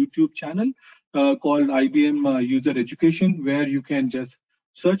a YouTube channel called IBM User Education, where you can just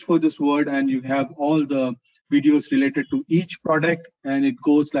search for this word and you have all the videos related to each product, and it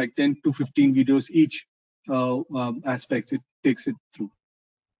goes like 10 to 15 videos each aspects. It takes it through.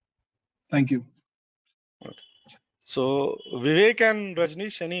 Thank you. Okay. So Vivek and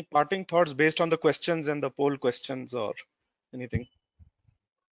Rajneesh, any parting thoughts based on the questions and the poll questions or anything?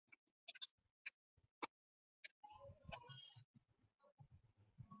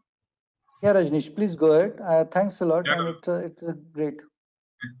 Yeah, Rajneesh, please go ahead. Thanks a lot, Yeah, and it's great.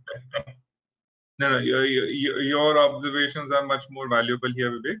 no, your observations are much more valuable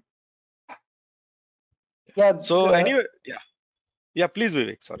here, Vivek. Yeah. So anyway, yeah, please,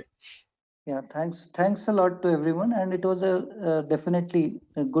 Vivek. Sorry. Yeah, thanks a lot to everyone, and it was definitely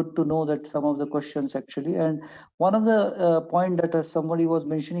good to know that some of the questions actually, and one of the point that somebody was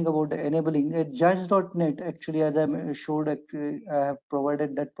mentioning about the enabling judge.net, actually, as I showed, actually I have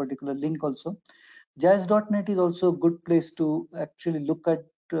provided that particular link also. Jazz.net is also a good place to actually look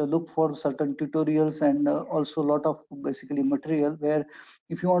for certain tutorials, and also a lot of basically material where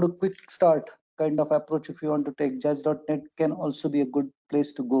if you want a quick start kind of approach, if you want to take, Jazz.net can also be a good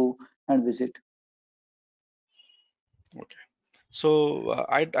place to go and visit. Okay. So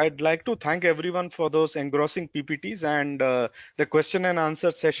I'd like to thank everyone for those engrossing PPTs and the question and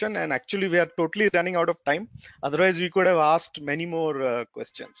answer session. And actually, we are totally running out of time. Otherwise, we could have asked many more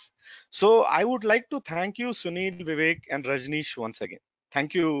questions. So I would like to thank you, Sunil, Vivek, and Rajneesh once again.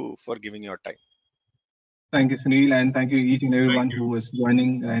 Thank you for giving your time. Thank you, Sunil, and thank you each and Thank everyone you. who was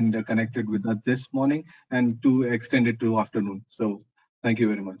joining and connected with us this morning, and to extend it to afternoon. So thank you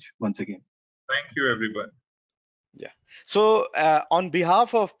very much once again. Thank you, everyone. Yeah. So on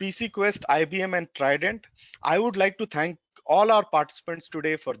behalf of PCQuest, IBM, and Trident, I would like to thank all our participants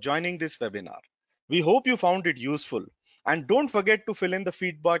today for joining this webinar. We hope you found it useful, and don't forget to fill in the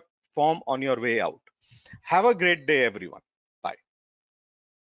feedback form on your way out. Have a great day, everyone. Bye.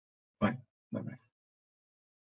 Bye. Bye-bye.